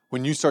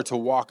when you start to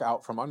walk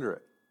out from under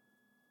it.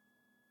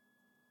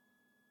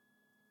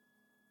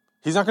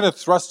 He's not going to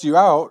thrust you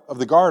out of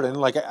the garden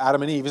like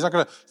Adam and Eve. He's not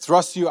going to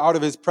thrust you out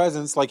of His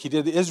presence like He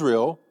did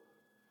Israel.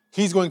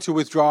 He's going to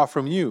withdraw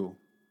from you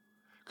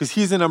because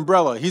He's an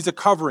umbrella. He's a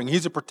covering.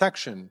 He's a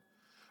protection.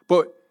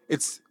 But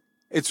it's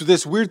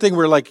this weird thing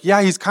where like,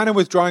 yeah, He's kind of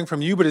withdrawing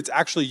from you, but it's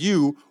actually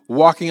you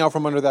walking out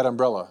from under that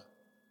umbrella.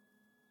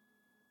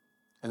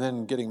 And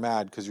then getting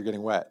mad because you're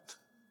getting wet.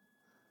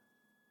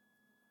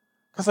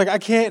 It's like, I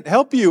can't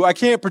help you. I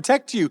can't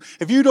protect you.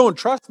 If you don't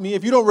trust me,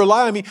 if you don't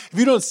rely on me, if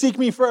you don't seek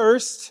me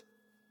first,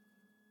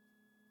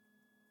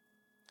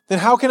 then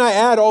how can I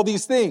add all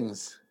these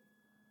things?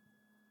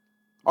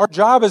 Our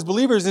job as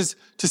believers is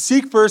to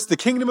seek first the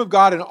kingdom of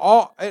God and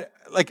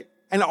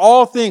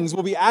all things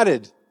will be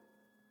added.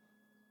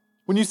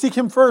 When you seek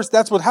Him first,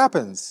 that's what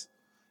happens.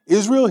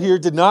 Israel here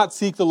did not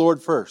seek the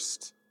Lord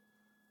first.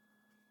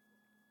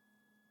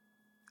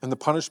 And the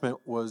punishment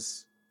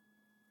was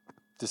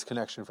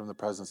disconnection from the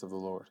presence of the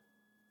Lord.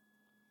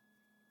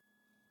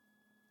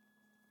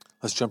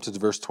 Let's jump to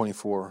verse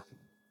 24.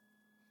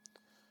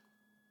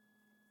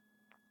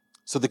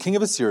 So the king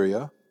of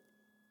Assyria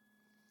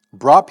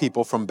brought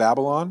people from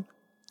Babylon,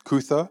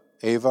 Cutha,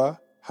 Ava,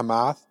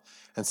 Hamath,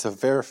 and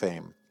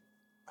Sepharvaim.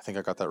 I think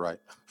I got that right.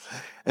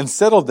 And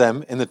settled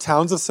them in the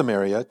towns of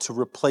Samaria to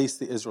replace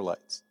the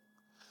Israelites.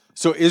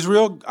 So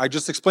Israel, I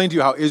just explained to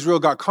you how Israel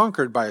got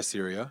conquered by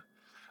Assyria.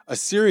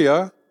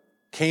 Assyria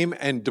came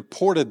and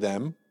deported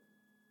them,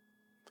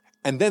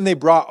 and then they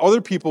brought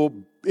other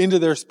people into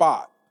their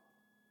spot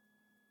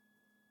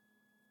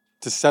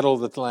to settle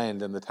the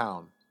land and the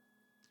town,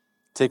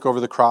 take over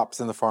the crops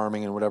and the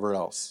farming and whatever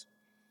else.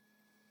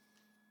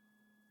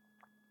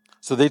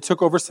 So they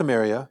took over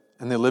Samaria,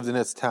 and they lived in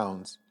its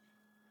towns.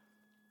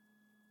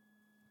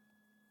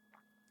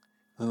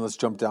 And then let's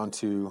jump down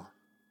to,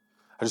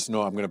 I just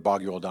know I'm going to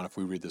bog you all down if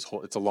we read this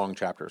whole, it's a long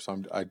chapter.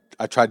 So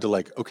I tried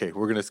to okay,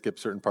 we're going to skip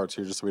certain parts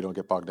here just so we don't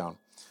get bogged down.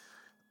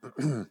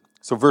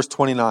 So verse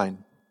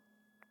 29.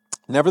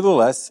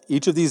 Nevertheless,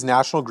 each of these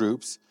national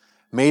groups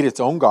made its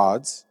own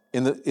gods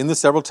in the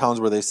several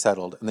towns where they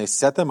settled, and they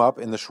set them up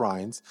in the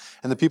shrines.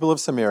 And the people of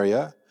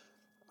Samaria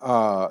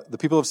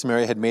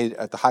had made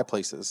at the high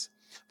places.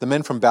 The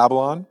men from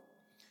Babylon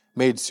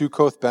made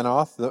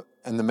Succoth-Benoth,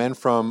 and the men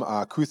from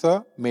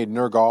Cutha made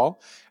Nergal,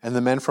 and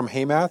the men from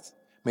Hamath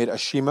made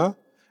Ashima,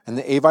 and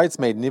the Avites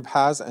made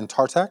Nibhaz and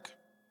Tartak.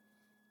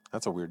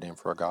 That's a weird name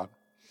for a god.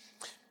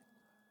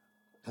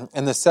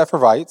 And the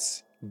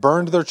Sepharvites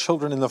burned their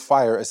children in the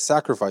fire as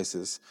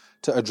sacrifices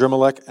to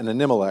Adrimelech and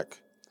Animelech,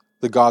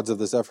 the gods of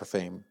the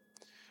Sepharvaim.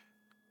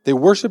 They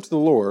worshipped the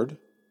Lord,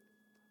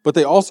 but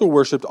they also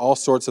worshipped all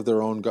sorts of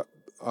their own.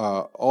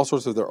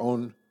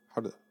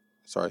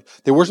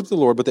 They worshipped the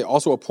Lord, but they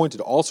also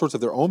appointed all sorts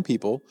of their own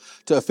people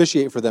to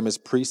officiate for them as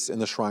priests in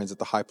the shrines at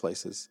the high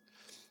places.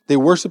 They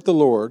worshipped the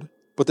Lord,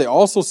 but they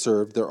also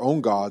served their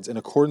own gods in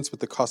accordance with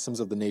the customs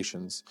of the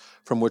nations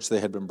from which they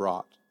had been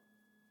brought.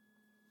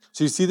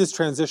 So you see this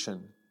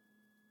transition.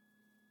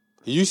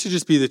 It used to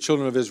just be the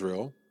children of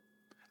Israel.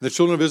 The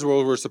children of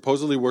Israel were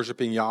supposedly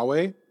worshiping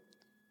Yahweh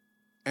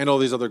and all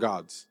these other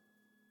gods.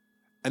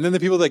 And then the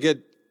people that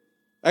get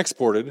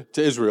exported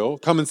to Israel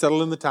come and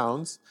settle in the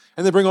towns,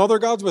 and they bring all their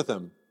gods with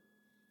them.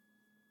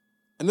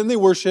 And then they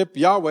worship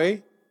Yahweh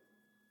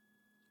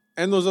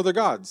and those other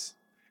gods.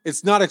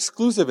 It's not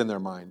exclusive in their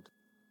mind.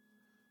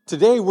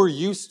 Today we're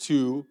used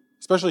to,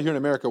 especially here in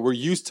America, we're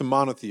used to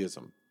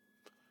monotheism.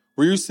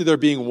 We're used to there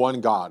being one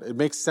God. It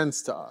makes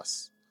sense to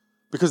us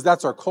because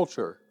that's our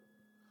culture.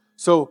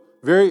 So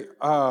very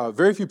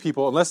few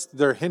people, unless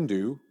they're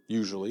Hindu,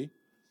 usually,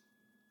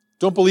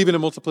 don't believe in a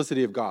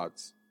multiplicity of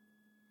gods.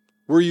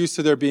 We're used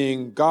to there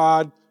being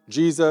God,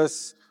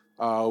 Jesus.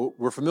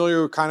 We're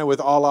familiar kind of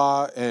with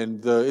Allah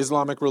and the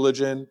Islamic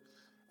religion.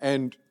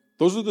 And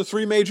those are the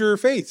three major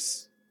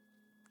faiths: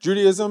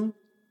 Judaism,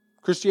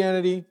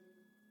 Christianity,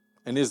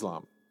 and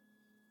Islam.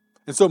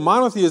 And so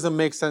monotheism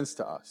makes sense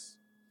to us.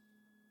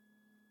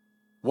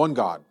 One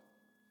God.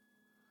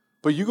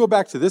 But you go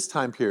back to this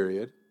time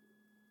period,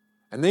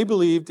 and they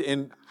believed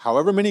in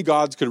however many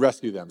gods could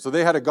rescue them. So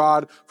they had a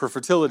god for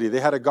fertility. They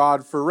had a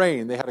god for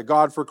rain. They had a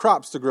god for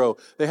crops to grow.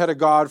 They had a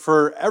god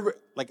for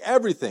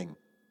everything.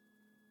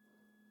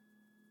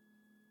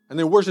 And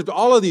they worshipped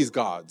all of these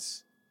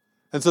gods.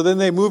 And so then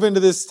they move into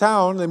this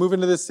town, they move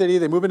into this city,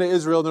 they move into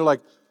Israel, and they're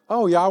like,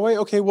 oh, Yahweh?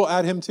 Okay, we'll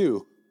add him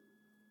too.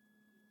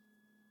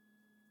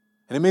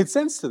 And it made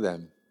sense to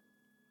them.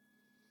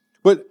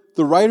 But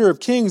the writer of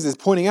Kings is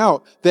pointing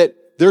out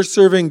that they're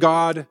serving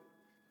God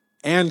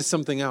and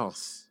something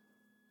else.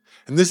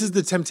 And this is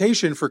the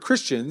temptation for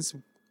Christians,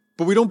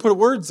 but we don't put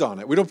words on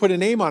it. We don't put a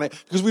name on it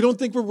because we don't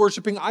think we're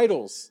worshiping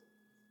idols.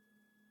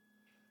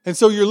 And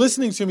so you're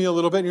listening to me a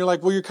little bit and you're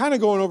like, well, you're kind of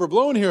going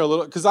overblown here a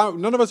little because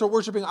none of us are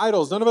worshiping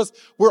idols. None of us,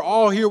 we're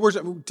all here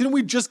worshiping. Didn't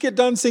we just get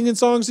done singing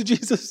songs to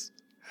Jesus?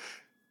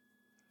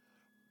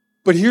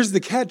 But here's the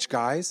catch,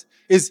 guys,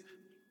 is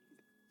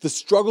the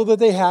struggle that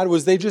they had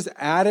was they just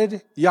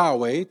added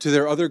Yahweh to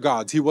their other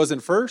gods. He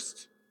wasn't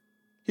first.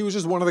 He was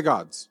just one of the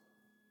gods.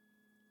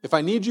 If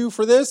I need you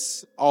for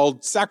this,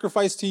 I'll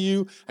sacrifice to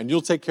you and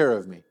you'll take care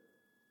of me.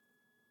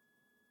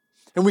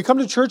 And we come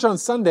to church on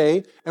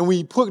Sunday and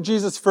we put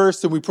Jesus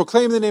first and we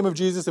proclaim the name of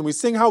Jesus and we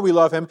sing how we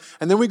love him.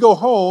 And then we go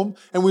home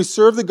and we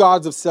serve the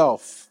gods of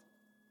self.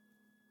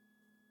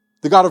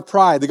 The God of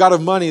pride, the God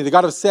of money, the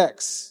God of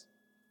sex.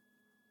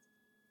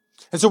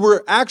 And so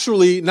we're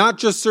actually not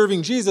just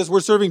serving Jesus,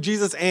 we're serving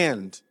Jesus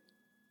and.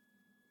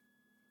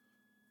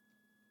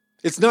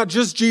 It's not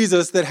just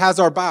Jesus that has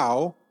our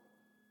bow.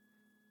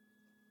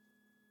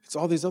 It's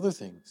all these other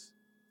things.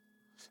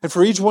 And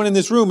for each one in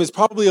this room is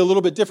probably a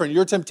little bit different.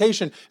 Your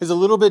temptation is a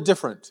little bit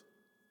different.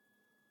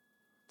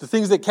 The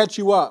things that catch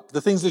you up,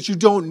 the things that you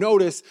don't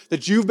notice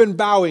that you've been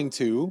bowing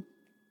to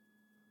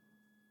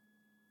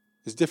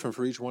is different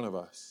for each one of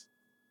us.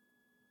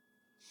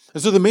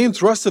 And so the main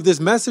thrust of this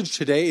message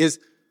today is,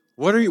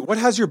 what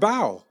has your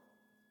bow?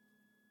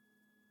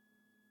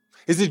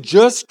 Is it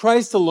just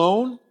Christ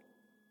alone?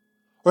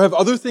 Or have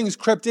other things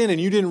crept in and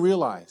you didn't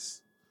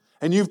realize?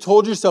 And you've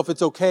told yourself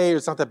it's okay, or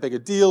it's not that big a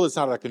deal, it's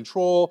not out of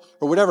control,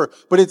 or whatever.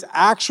 But it's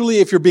actually,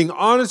 if you're being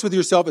honest with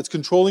yourself, it's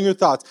controlling your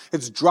thoughts.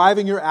 It's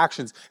driving your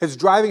actions. It's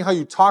driving how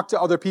you talk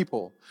to other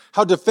people,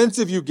 how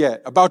defensive you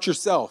get about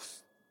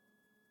yourself.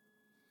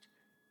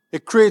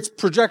 It creates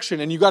projection,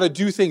 and you got to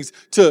do things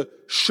to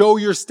show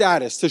your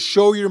status, to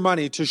show your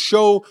money, to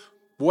show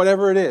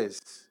whatever it is.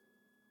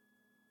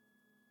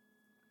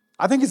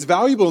 I think it's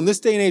valuable in this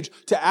day and age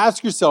to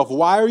ask yourself,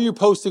 why are you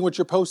posting what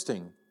you're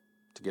posting?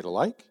 To get a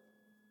like?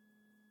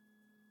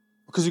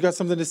 Because you got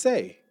something to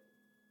say?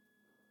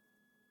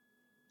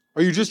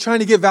 Are you just trying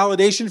to get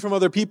validation from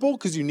other people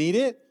because you need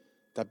it?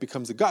 That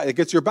becomes a guy. It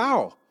gets your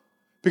bow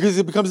because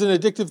it becomes an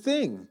addictive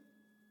thing.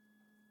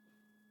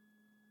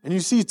 And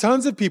you see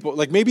tons of people,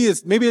 like maybe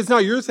it's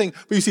not your thing,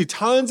 but you see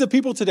tons of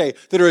people today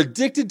that are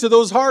addicted to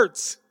those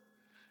hearts.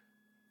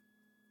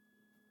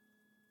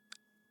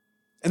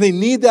 And they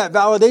need that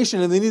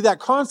validation, and they need that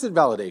constant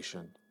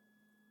validation.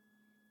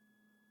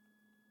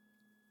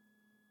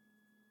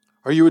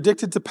 Are you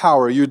addicted to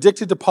power? Are you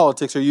addicted to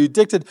politics? Are you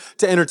addicted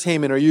to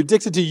entertainment? Are you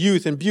addicted to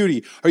youth and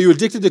beauty? Are you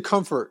addicted to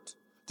comfort?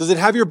 Does it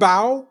have your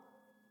bow?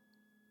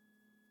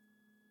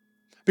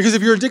 Because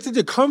if you're addicted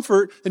to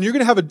comfort, then you're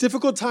going to have a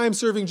difficult time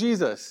serving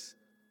Jesus.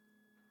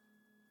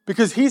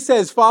 Because he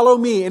says, follow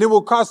me, and it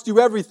will cost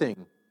you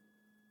everything.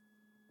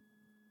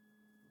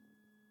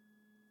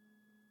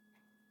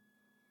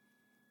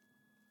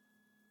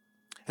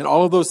 And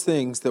all of those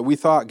things that we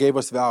thought gave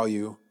us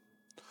value,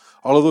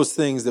 all of those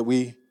things that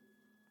we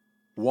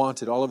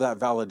wanted, all of that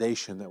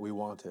validation that we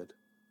wanted,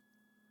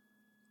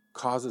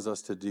 causes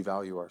us to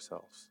devalue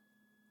ourselves.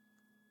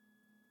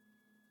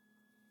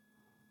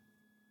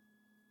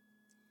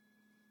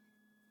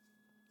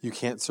 You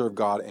can't serve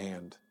God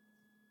and.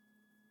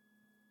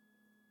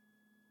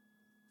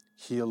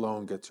 He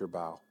alone gets your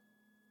bow.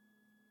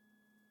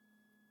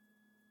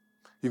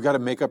 You've got to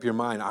make up your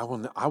mind, I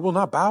will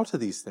not bow to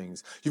these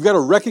things. You've got to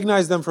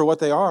recognize them for what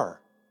they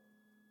are.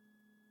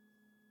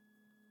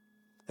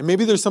 And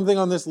maybe there's something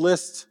on this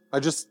list. I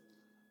just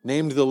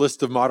named the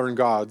list of modern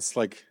gods.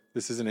 Like,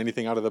 this isn't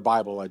anything out of the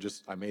Bible.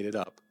 I made it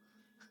up.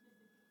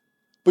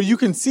 But you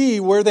can see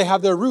where they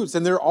have their roots,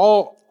 and they're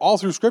all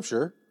through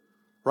Scripture,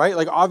 right?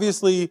 Like,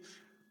 obviously,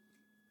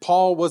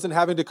 Paul wasn't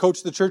having to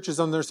coach the churches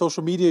on their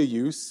social media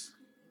use.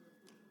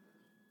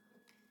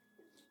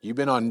 You've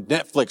been on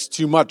Netflix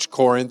too much,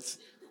 Corinth.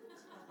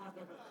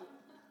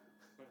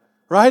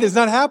 Right?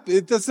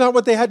 That's not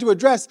what they had to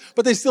address,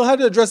 but they still had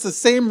to address the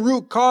same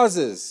root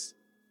causes.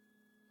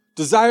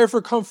 Desire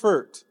for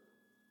comfort,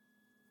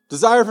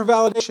 desire for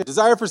validation,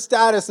 desire for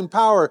status and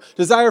power,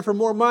 desire for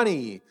more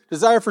money,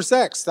 desire for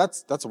sex.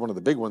 That's one of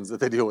the big ones that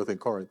they deal with in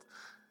Corinth.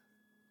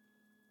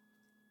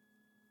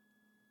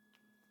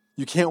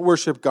 You can't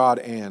worship God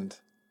and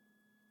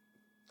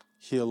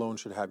he alone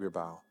should have your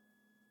bow.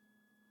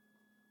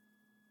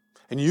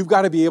 And you've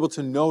got to be able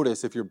to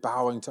notice if you're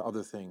bowing to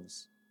other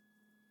things.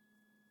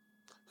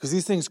 Because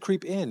these things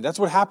creep in. That's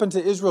what happened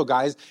to Israel,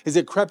 guys, is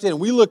it crept in.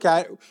 We look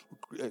at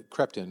it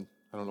crept in.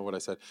 I don't know what I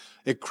said.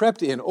 It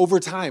crept in over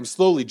time,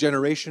 slowly,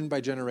 generation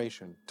by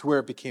generation, to where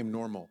it became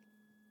normal.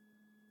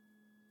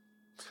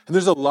 And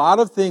there's a lot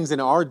of things in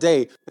our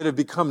day that have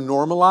become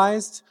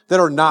normalized that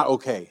are not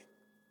okay.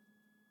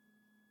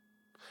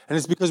 And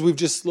it's because we've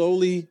just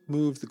slowly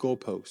moved the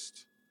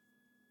goalpost.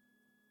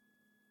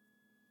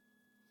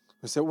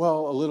 We said,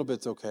 well, a little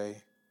bit's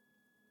okay.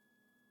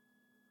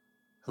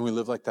 And we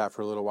live like that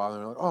for a little while,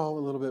 and we're like, oh, a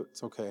little bit,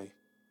 it's okay.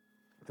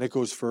 And it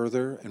goes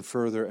further and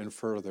further and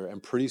further.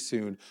 And pretty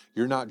soon,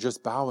 you're not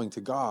just bowing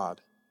to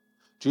God.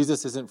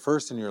 Jesus isn't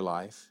first in your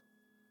life.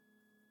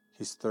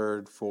 He's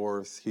third,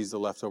 fourth. He's the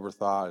leftover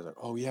thought. He's like,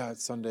 oh, yeah,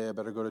 it's Sunday. I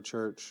better go to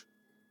church.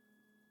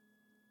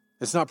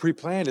 It's not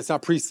pre-planned. It's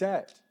not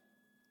preset.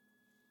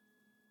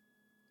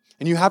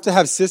 And you have to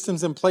have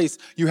systems in place.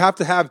 You have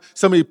to have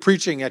somebody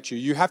preaching at you.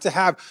 You have to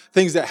have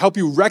things that help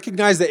you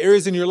recognize the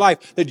areas in your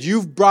life that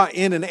you've brought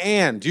in an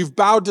and. You've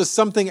bowed to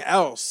something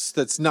else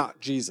that's not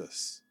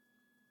Jesus.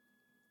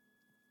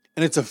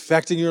 And it's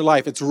affecting your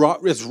life. It's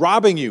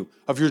robbing you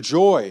of your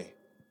joy.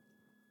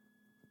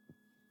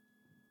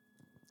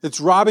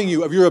 It's robbing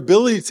you of your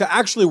ability to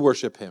actually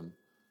worship him.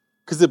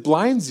 Because it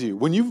blinds you.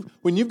 When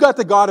you've got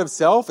the God of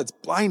self, it's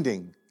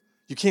blinding.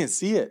 You can't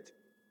see it.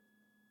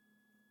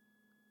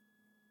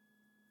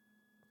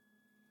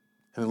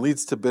 And it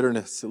leads to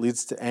bitterness. It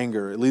leads to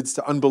anger. It leads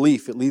to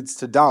unbelief. It leads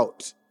to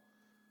doubt.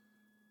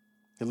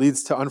 It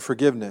leads to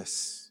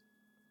unforgiveness.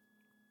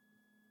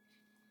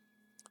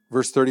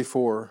 Verse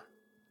 34,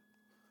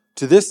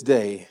 to this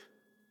day,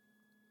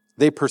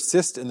 they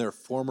persist in their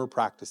former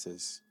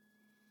practices.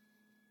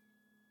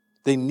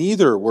 They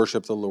neither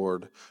worship the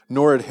Lord,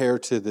 nor adhere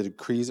to the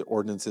decrees,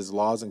 ordinances,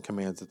 laws, and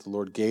commands that the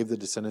Lord gave the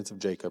descendants of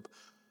Jacob,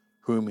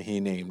 whom he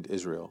named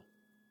Israel.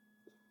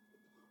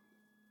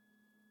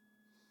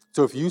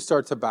 So if you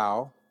start to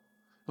bow,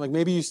 like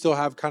maybe you still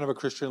have kind of a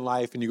Christian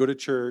life and you go to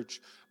church,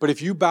 but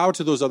if you bow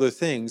to those other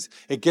things,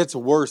 it gets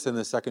worse in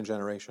the second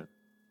generation.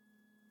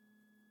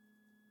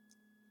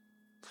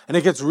 And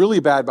it gets really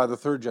bad by the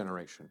third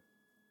generation.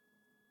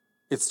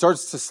 It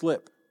starts to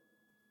slip.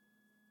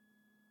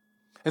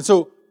 And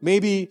so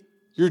maybe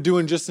you're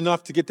doing just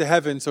enough to get to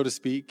heaven, so to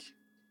speak.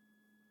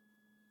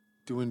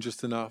 Doing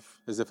just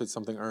enough, as if it's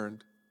something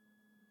earned.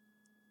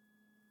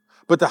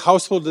 But the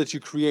household that you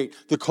create,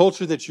 the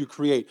culture that you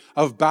create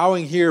of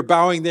bowing here,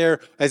 bowing there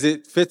as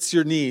it fits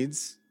your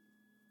needs,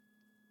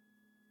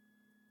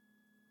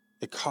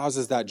 it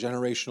causes that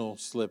generational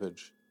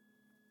slippage.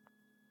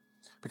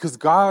 Because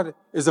God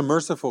is a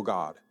merciful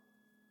God.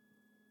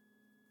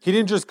 He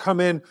didn't just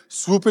come in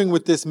swooping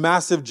with this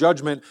massive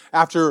judgment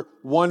after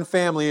one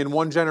family in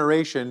one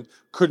generation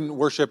couldn't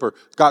worship or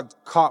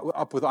got caught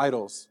up with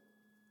idols.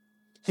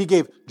 He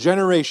gave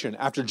generation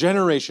after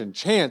generation,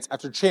 chance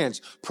after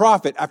chance,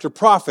 prophet after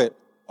prophet,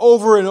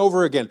 over and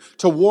over again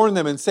to warn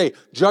them and say,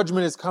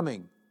 judgment is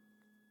coming.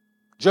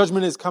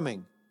 Judgment is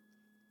coming.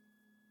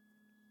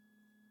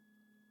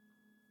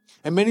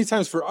 And many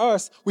times for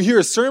us, we hear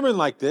a sermon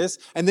like this,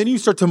 and then you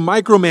start to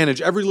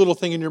micromanage every little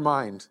thing in your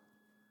mind.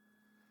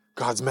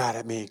 God's mad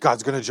at me.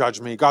 God's going to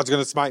judge me. God's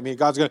going to smite me.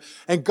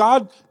 And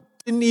God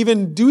didn't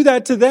even do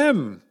that to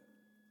them.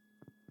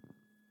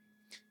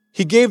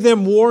 He gave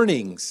them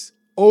warnings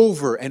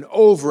over and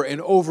over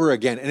and over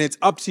again. And it's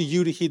up to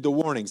you to heed the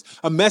warnings.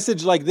 A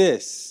message like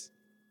this.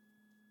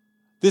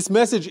 This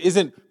message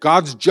isn't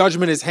God's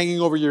judgment is hanging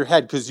over your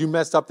head because you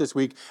messed up this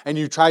week and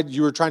you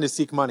were trying to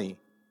seek money.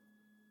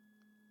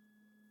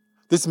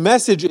 This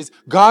message is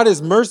God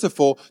is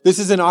merciful. This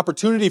is an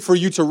opportunity for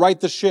you to right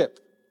the ship.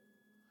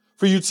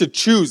 For you to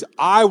choose.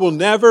 I will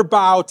never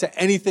bow to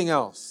anything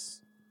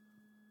else.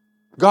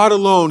 God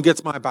alone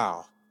gets my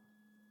bow.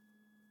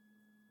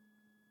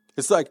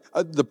 It's like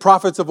the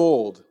prophets of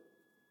old.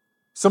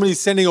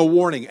 Somebody's sending a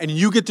warning, and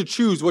you get to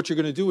choose what you're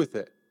going to do with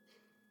it.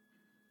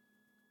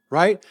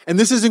 Right? And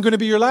this isn't going to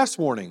be your last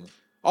warning.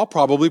 I'll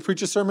probably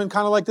preach a sermon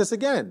kind of like this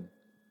again.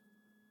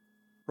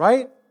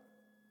 Right?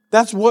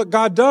 That's what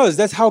God does.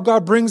 That's how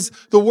God brings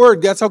the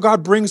word. That's how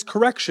God brings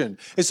correction.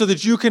 It's so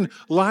that you can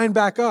line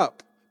back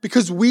up.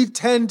 Because we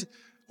tend,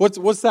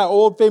 what's that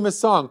old famous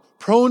song?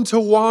 Prone to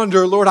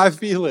wander, Lord, I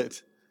feel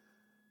it.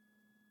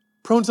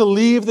 Prone to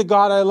leave the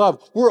God I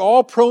love. We're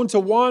all prone to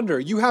wander.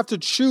 You have to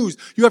choose.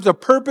 You have to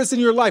purpose in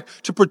your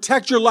life to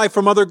protect your life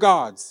from other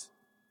gods.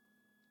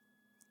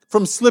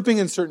 From slipping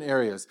in certain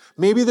areas.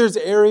 Maybe there's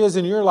areas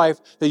in your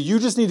life that you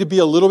just need to be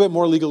a little bit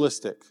more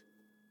legalistic,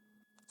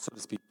 so to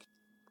speak.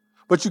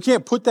 But you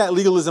can't put that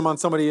legalism on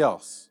somebody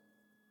else.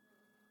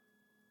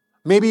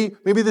 Maybe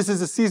this is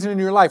a season in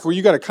your life where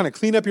you got to kind of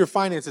clean up your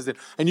finances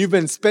and you've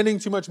been spending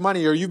too much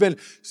money or you've been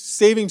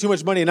saving too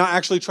much money and not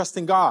actually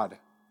trusting God.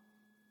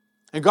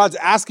 And God's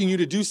asking you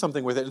to do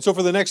something with it. And so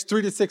for the next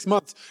 3 to 6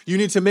 months, you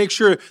need to make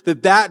sure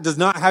that that does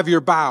not have your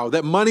bow,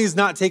 that money's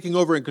not taking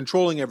over and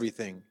controlling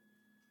everything.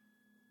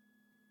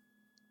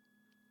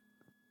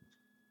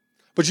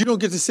 But you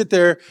don't get to sit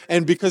there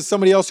and because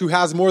somebody else who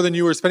has more than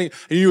you are spending,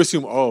 and you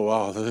assume, oh,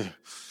 wow,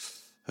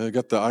 they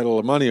got the idol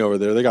of money over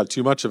there. They got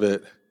too much of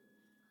it.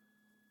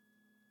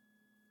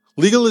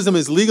 Legalism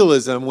is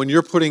legalism when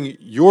you're putting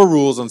your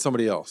rules on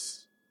somebody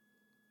else.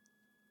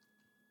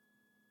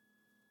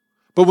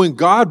 But when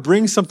God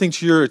brings something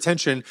to your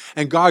attention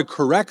and God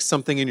corrects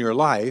something in your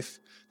life,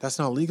 that's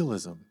not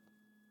legalism.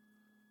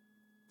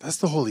 That's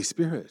the Holy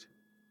Spirit.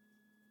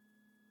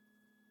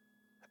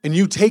 And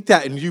you take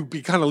that and you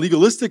be kind of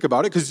legalistic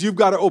about it because you've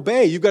got to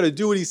obey. You've got to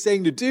do what he's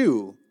saying to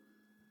do.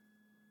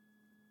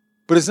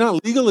 But it's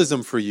not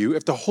legalism for you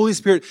if the Holy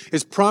Spirit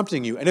is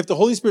prompting you. And if the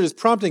Holy Spirit is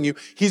prompting you,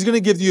 he's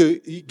going to give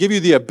you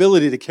the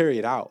ability to carry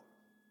it out.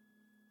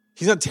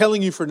 He's not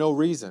telling you for no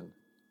reason.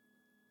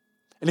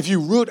 And if you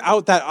root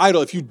out that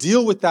idol, if you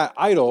deal with that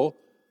idol,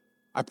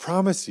 I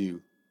promise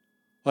you,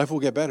 life will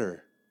get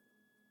better.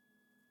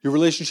 Your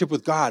relationship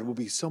with God will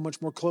be so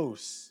much more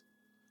close.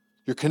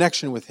 Your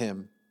connection with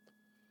him.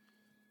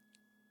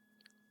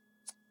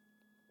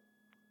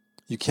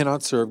 You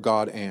cannot serve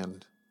God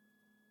and.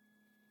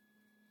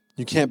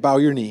 You can't bow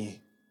your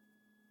knee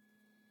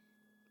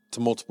to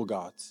multiple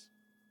gods.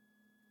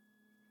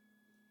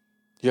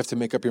 You have to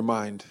make up your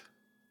mind.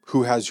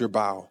 Who has your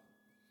bow?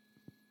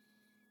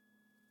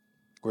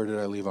 Where did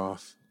I leave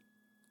off?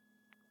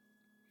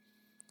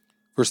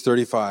 Verse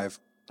 35.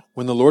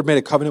 When the Lord made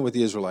a covenant with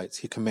the Israelites,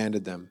 he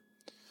commanded them,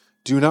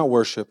 do not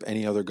worship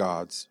any other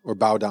gods or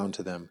bow down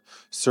to them,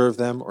 serve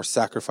them or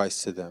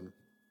sacrifice to them.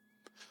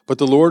 But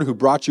the Lord who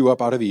brought you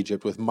up out of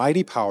Egypt with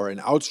mighty power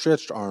and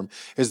outstretched arm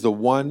is the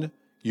one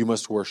you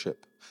must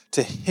worship.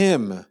 To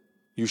him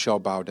you shall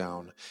bow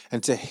down,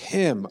 and to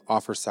him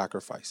offer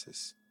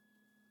sacrifices.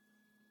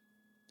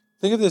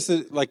 Think of this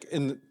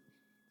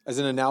as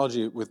an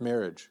analogy with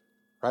marriage,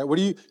 right? What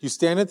do you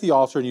stand at the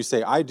altar and you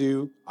say, I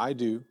do.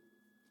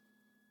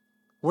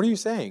 What are you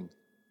saying?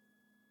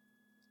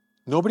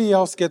 Nobody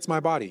else gets my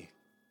body.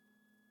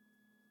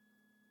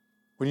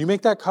 When you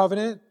make that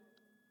covenant,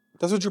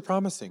 that's what you're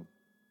promising.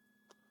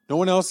 No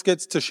one else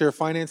gets to share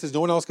finances. No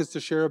one else gets to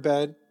share a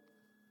bed.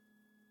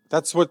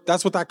 That's what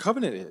that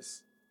covenant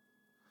is.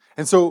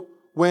 And so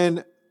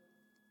when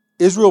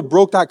Israel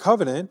broke that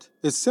covenant,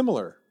 it's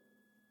similar.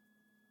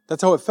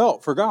 That's how it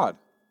felt for God.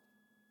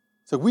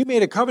 It's like, we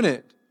made a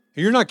covenant,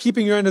 and you're not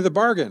keeping your end of the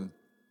bargain.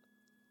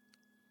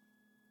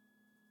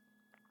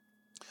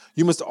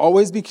 You must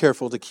always be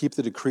careful to keep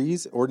the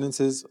decrees,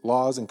 ordinances,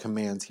 laws, and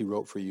commands he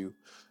wrote for you.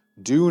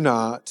 Do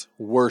not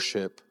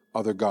worship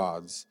other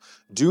gods.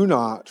 Do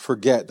not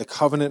forget the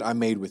covenant I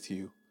made with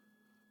you.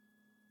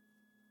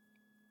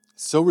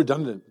 It's so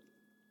redundant.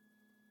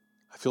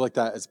 I feel like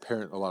that as a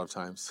parent a lot of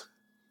times.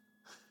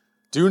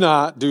 Do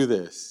not do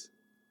this.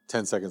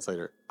 10 seconds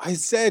later, I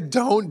said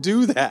don't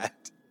do that.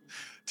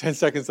 10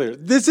 seconds later,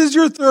 this is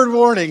your third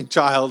warning,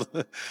 child.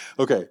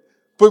 Okay.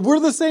 But we're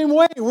the same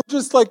way. We're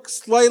just like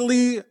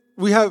slightly,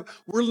 we're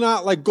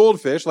not like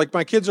goldfish. Like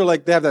my kids are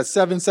like, they have that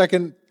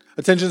 7-second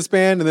attention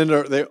span, and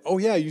then they, oh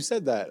yeah, you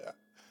said that.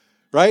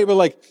 Right? But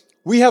like,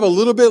 we have a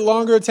little bit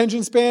longer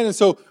attention span, and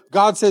so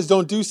God says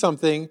don't do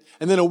something,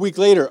 and then a week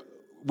later,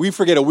 we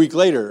forget a week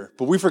later,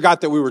 but we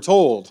forgot that we were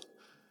told.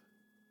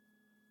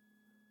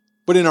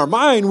 But in our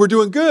mind, we're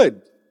doing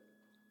good,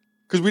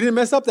 because we didn't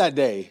mess up that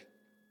day.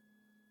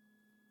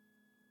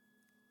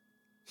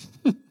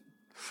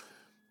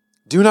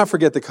 Do not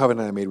forget the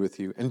covenant I made with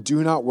you, and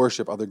do not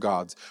worship other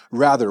gods.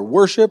 Rather,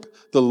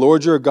 worship the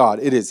Lord your God.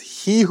 It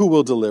is he who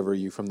will deliver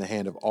you from the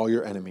hand of all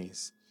your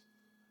enemies.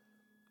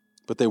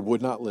 But they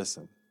would not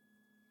listen.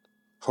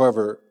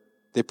 However,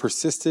 they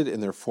persisted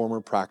in their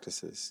former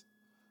practices.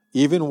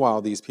 Even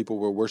while these people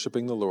were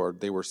worshiping the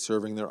Lord, they were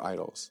serving their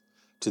idols.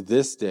 To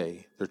this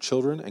day, their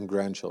children and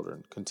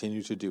grandchildren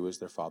continue to do as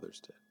their fathers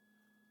did.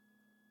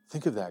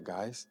 Think of that,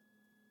 guys.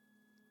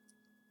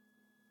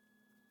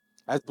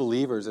 As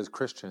believers, as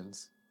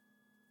Christians,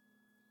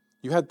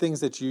 you had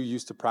things that you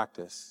used to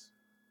practice.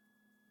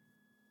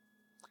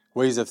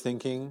 Ways of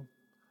thinking,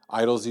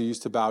 idols you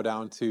used to bow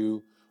down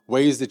to,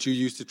 ways that you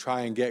used to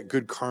try and get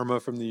good karma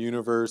from the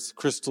universe,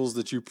 crystals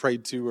that you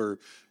prayed to or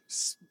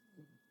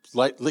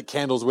lit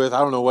candles with. I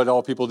don't know what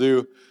all people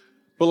do.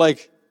 But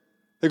like,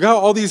 they've got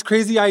all these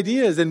crazy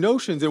ideas and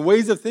notions and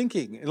ways of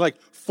thinking and like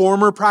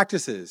former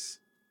practices.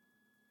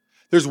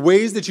 There's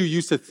ways that you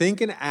used to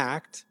think and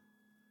act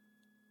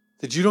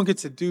that you don't get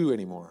to do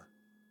anymore.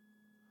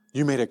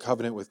 You made a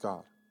covenant with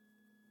God.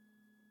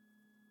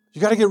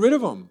 You got to get rid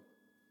of them.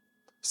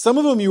 Some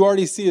of them you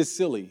already see as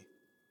silly.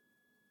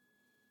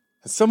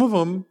 And some of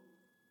them,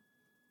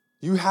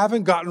 you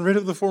haven't gotten rid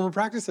of the former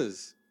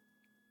practices.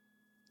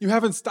 You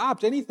haven't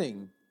stopped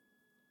anything.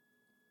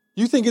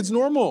 You think it's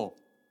normal.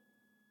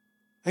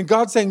 And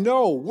God's saying,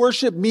 no,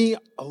 worship me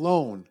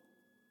alone.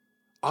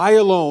 I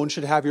alone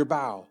should have your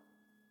bow.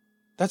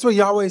 That's what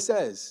Yahweh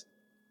says.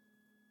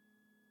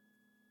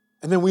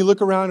 And then we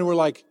look around and we're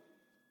like,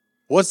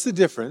 what's the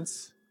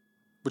difference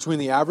between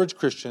the average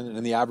Christian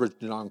and the average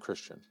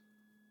non-Christian?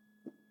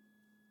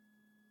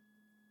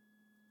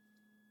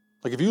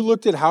 Like if you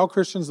looked at how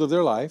Christians live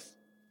their life,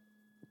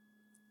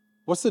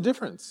 what's the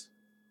difference?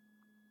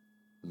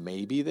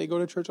 Maybe they go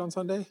to church on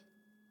Sunday?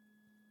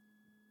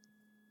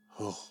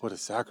 Oh, what a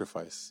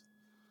sacrifice.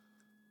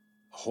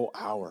 A whole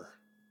hour.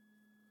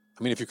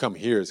 I mean, if you come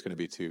here, it's going to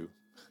be 2.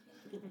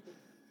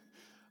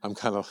 I'm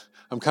kind of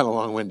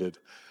long-winded.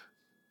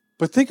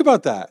 But think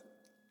about that.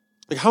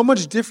 Like how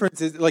much difference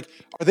is, like,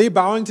 are they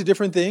bowing to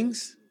different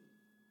things?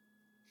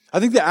 I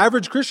think the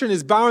average Christian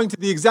is bowing to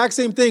the exact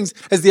same things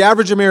as the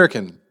average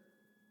American.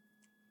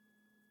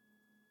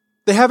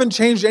 They haven't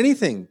changed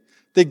anything.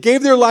 They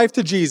gave their life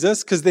to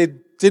Jesus because they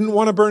didn't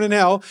want to burn in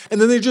hell, and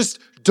then they just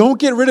don't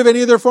get rid of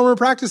any of their former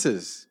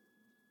practices.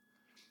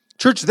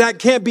 Church, that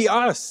can't be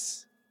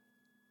us.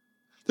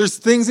 There's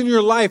things in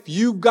your life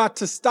you've got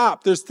to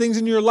stop. There's things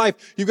in your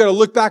life you've got to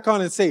look back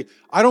on and say,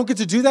 I don't get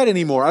to do that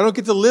anymore. I don't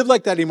get to live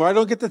like that anymore. I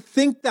don't get to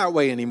think that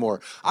way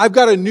anymore. I've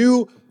got a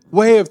new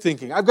way of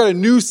thinking. I've got a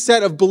new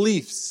set of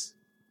beliefs.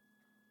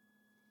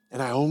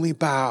 And I only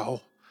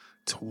bow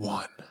to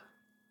one.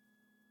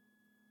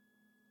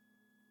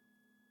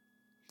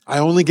 I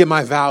only get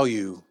my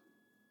value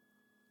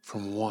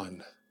from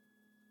one.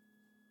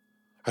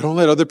 I don't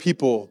let other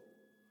people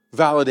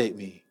validate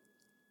me.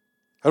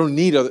 I don't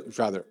need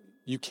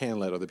you can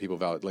let other people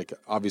validate, like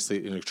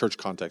obviously in a church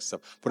context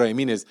stuff. But what I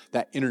mean is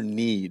that inner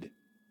need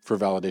for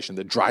validation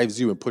that drives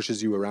you and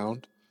pushes you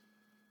around.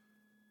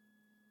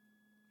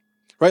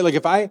 Right? Like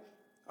if I,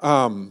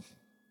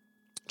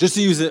 just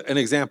to use an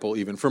example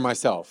even for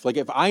myself, like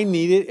if I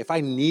needed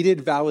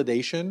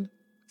validation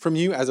from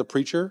you as a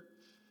preacher,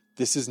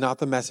 this is not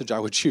the message I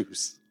would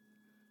choose.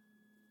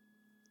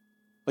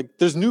 Like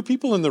there's new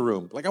people in the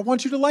room. Like I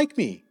want you to like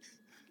me.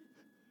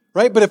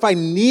 Right? But if I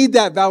need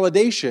that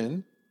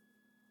validation,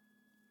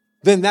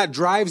 then that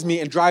drives me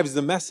and drives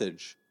the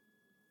message.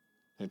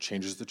 And it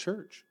changes the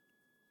church.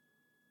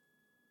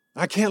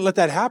 I can't let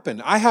that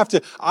happen. I have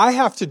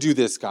to do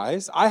this,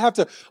 guys. I have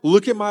to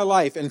look at my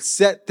life and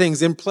set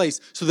things in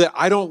place so that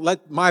I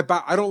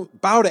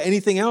don't bow to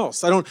anything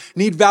else. I don't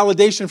need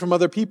validation from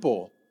other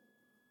people.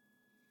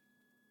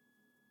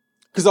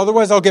 Because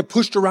otherwise I'll get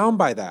pushed around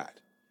by that.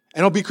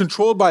 And I'll be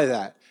controlled by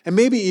that. And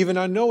maybe even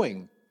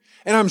unknowing.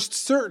 And I'm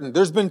certain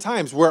there's been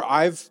times where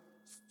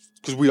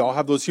because we all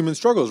have those human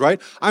struggles,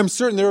 right? I'm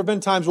certain there have been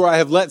times where I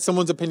have let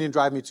someone's opinion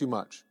drive me too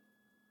much.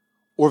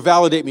 Or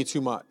validate me too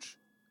much.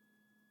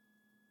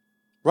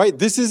 Right?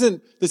 This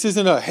isn't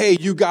a, hey,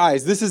 you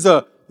guys, this is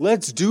a,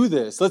 let's do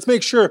this. Let's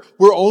make sure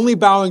we're only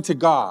bowing to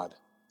God.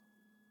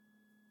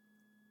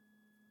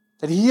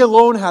 That He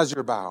alone has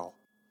your bow.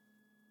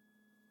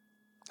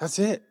 That's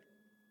it.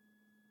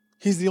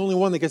 He's the only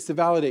one that gets to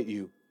validate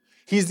you.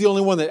 He's the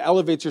only one that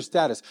elevates your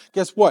status.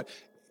 Guess what?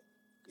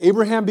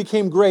 Abraham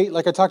became great,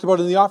 like I talked about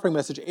in the offering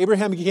message.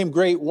 Abraham became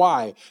great.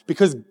 Why?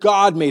 Because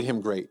God made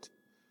him great.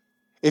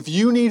 If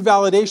you need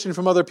validation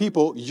from other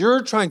people,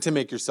 you're trying to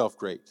make yourself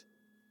great.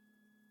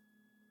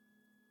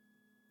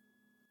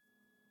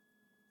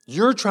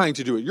 You're trying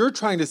to do it. You're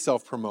trying to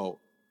self-promote.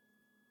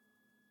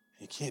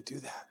 You can't do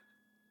that.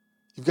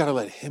 You've got to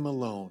let Him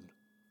alone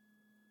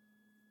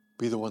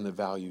be the one that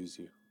values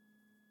you.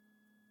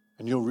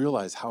 And you'll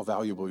realize how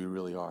valuable you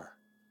really are.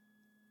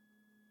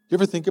 You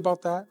ever think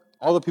about that?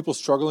 All the people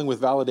struggling with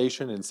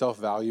validation and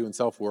self-value and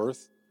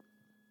self-worth.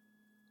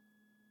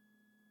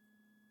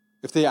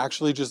 If they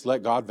actually just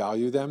let God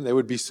value them, they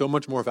would be so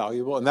much more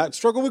valuable, and that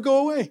struggle would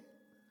go away.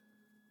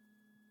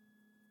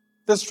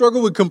 That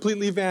struggle would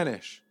completely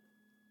vanish.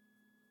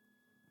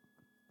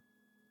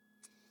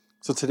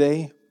 So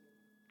today,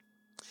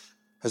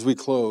 as we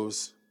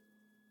close,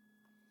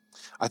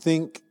 I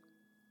think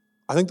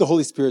the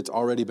Holy Spirit's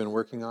already been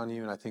working on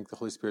you, and I think the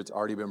Holy Spirit's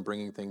already been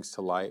bringing things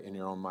to light in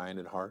your own mind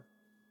and heart.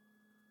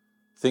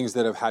 Things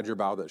that have had your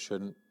bow that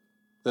shouldn't,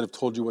 that have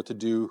told you what to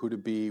do, who to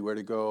be, where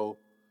to go,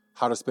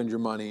 how to spend your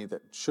money,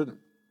 that shouldn't.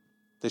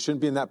 They shouldn't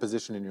be in that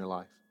position in your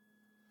life.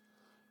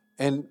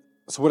 And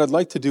so what I'd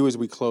like to do as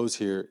we close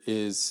here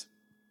is,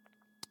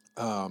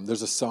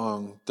 there's a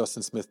song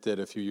Dustin Smith did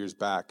a few years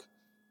back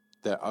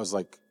that I was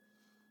like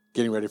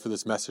getting ready for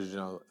this message, and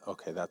I was like,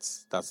 okay,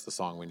 that's the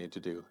song we need to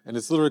do. And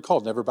it's literally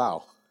called Never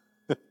Bow.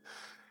 And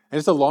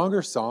it's a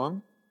longer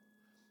song,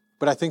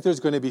 but I think there's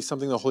going to be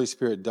something the Holy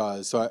Spirit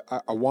does. So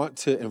I want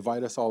to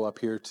invite us all up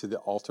here to the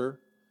altar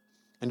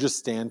and just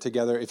stand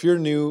together. If you're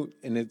new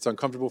and it's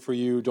uncomfortable for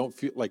you, don't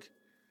feel like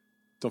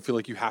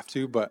you have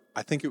to, but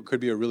I think it could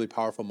be a really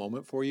powerful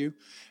moment for you.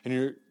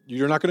 And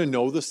you're not going to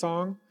know the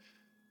song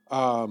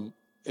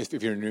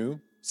if you're new.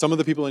 Some of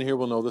the people in here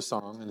will know the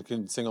song and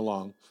can sing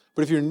along.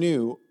 But if you're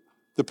new,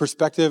 the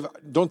perspective,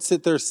 don't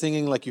sit there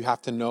singing like you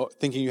have to know,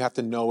 thinking you have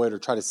to know it or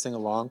try to sing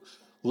along.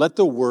 Let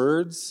the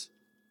words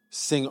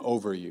sing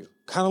over you.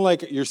 Kind of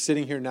like you're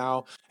sitting here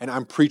now and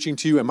I'm preaching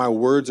to you and my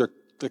words are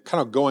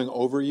kind of going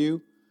over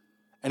you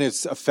and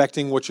it's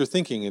affecting what you're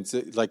thinking. It's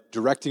like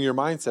directing your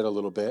mindset a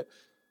little bit,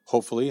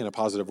 hopefully in a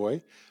positive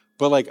way.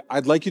 But like,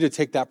 I'd like you to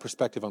take that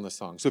perspective on the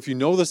song. So if you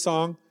know the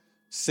song,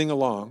 sing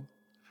along.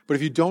 But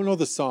if you don't know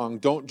the song,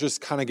 don't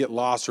just kind of get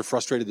lost or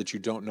frustrated that you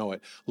don't know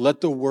it. Let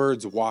the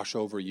words wash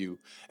over you.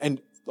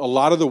 And a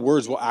lot of the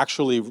words will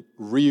actually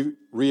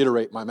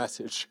reiterate my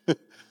message.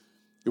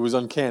 It was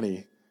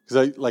uncanny.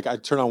 Because I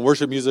turn on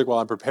worship music while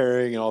I'm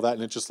preparing and all that,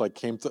 and it just like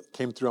came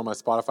through on my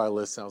Spotify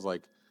list, and I was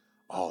like,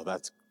 oh,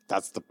 that's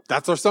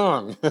our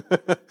song.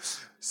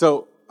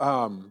 So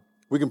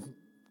we can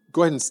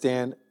go ahead and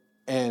stand,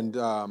 and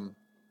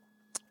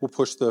we'll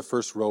push the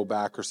first row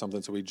back or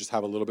something so we just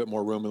have a little bit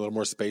more room, a little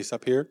more space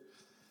up here.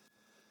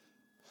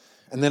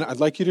 And then I'd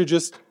like you to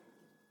just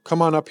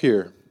come on up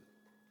here,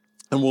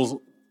 and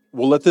we'll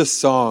let this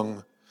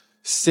song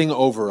sing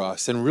over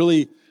us and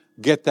really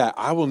get that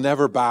I will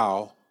never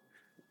bow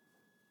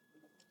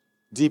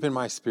deep in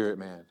my spirit,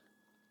 man.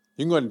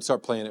 You can go ahead and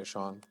start playing it,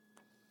 Sean.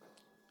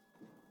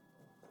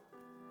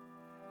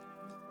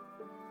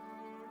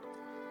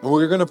 And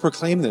we're going to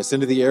proclaim this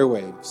into the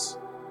airwaves.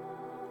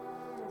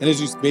 And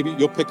as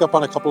you'll pick up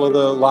on a couple of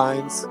the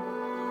lines.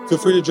 Feel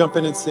free to jump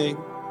in and sing.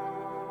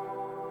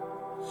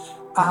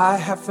 I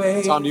have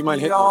faith Tom, do you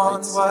mind hitting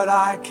beyond what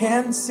I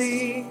can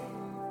see.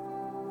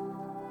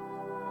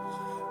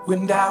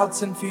 When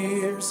doubts and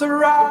fears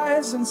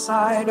arise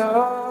inside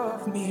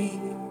of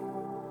me,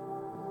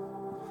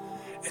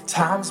 at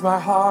times my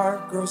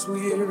heart grows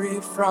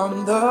weary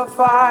from the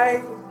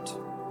fight,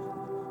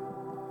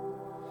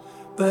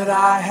 but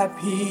I have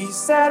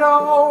peace that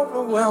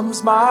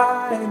overwhelms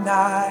my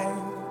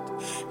night.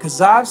 'Cause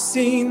I've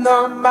seen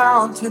the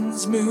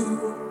mountains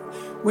move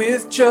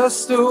with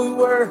just a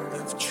word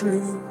of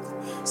truth.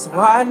 So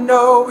I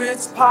know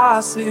it's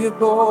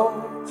possible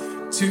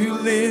to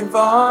live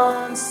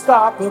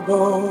unstoppable.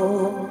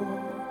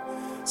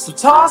 So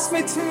toss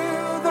me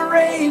to the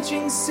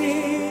raging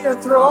sea or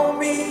throw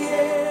me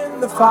in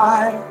the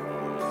fire.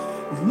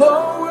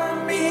 Lower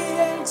me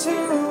into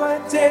a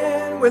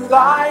den with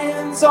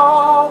lions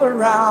all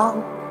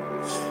around.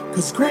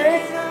 'Cause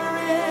greater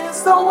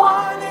is the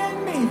one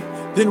in me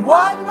than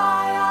what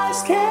my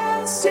eyes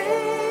can see.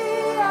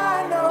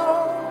 I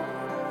know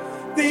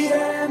the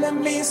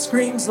enemy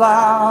screams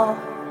loud,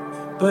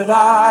 but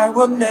I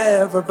will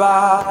never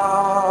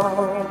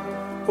bow.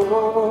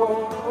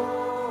 Oh.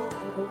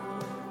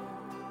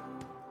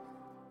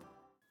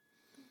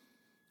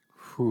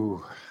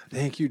 Whew.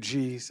 Thank you,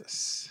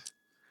 Jesus.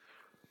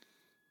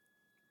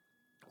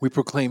 We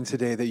proclaim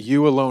today that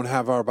you alone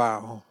have our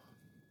bow.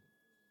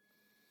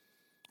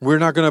 We're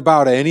not going to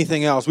bow to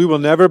anything else. We will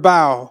never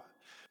bow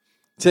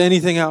to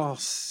anything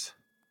else.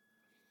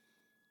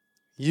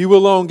 You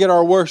alone get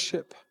our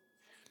worship.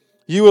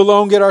 You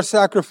alone get our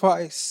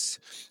sacrifice.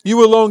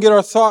 You alone get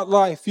our thought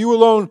life. You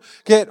alone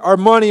get our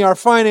money, our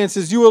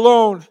finances. You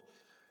alone.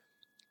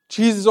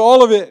 Jesus,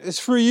 all of it is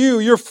for you.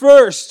 You're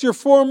first. You're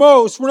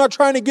foremost. We're not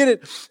trying to get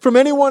it from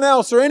anyone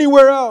else or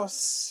anywhere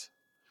else.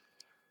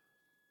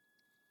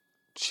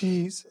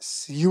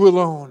 Jesus, you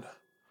alone.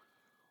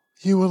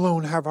 You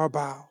alone have our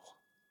bow.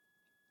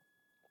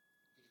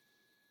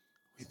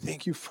 We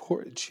thank you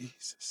for it,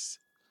 Jesus.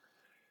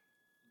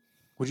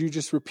 Would you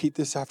just repeat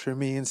this after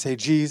me and say,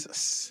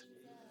 Jesus,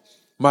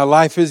 my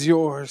life is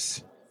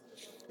yours.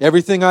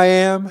 Everything I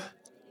am,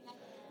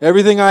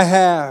 everything I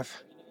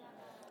have,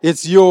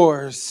 it's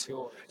yours.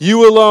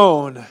 You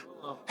alone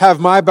have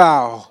my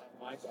bow.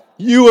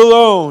 You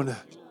alone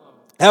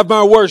have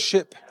my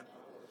worship.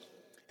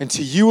 And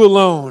to you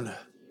alone,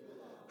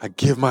 I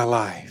give my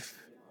life.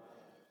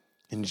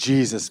 In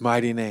Jesus'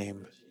 mighty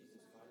name,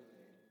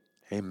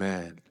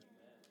 amen.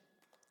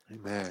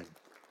 Amen.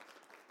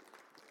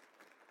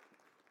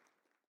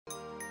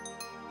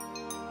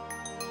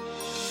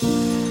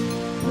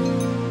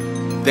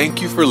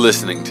 Thank you for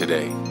listening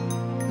today.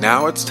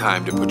 Now it's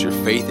time to put your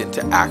faith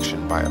into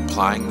action by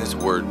applying this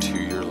word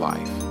to your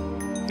life.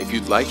 If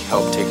you'd like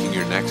help taking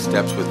your next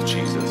steps with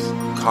Jesus,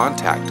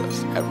 contact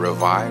us at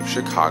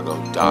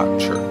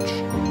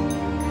revivechicago.church.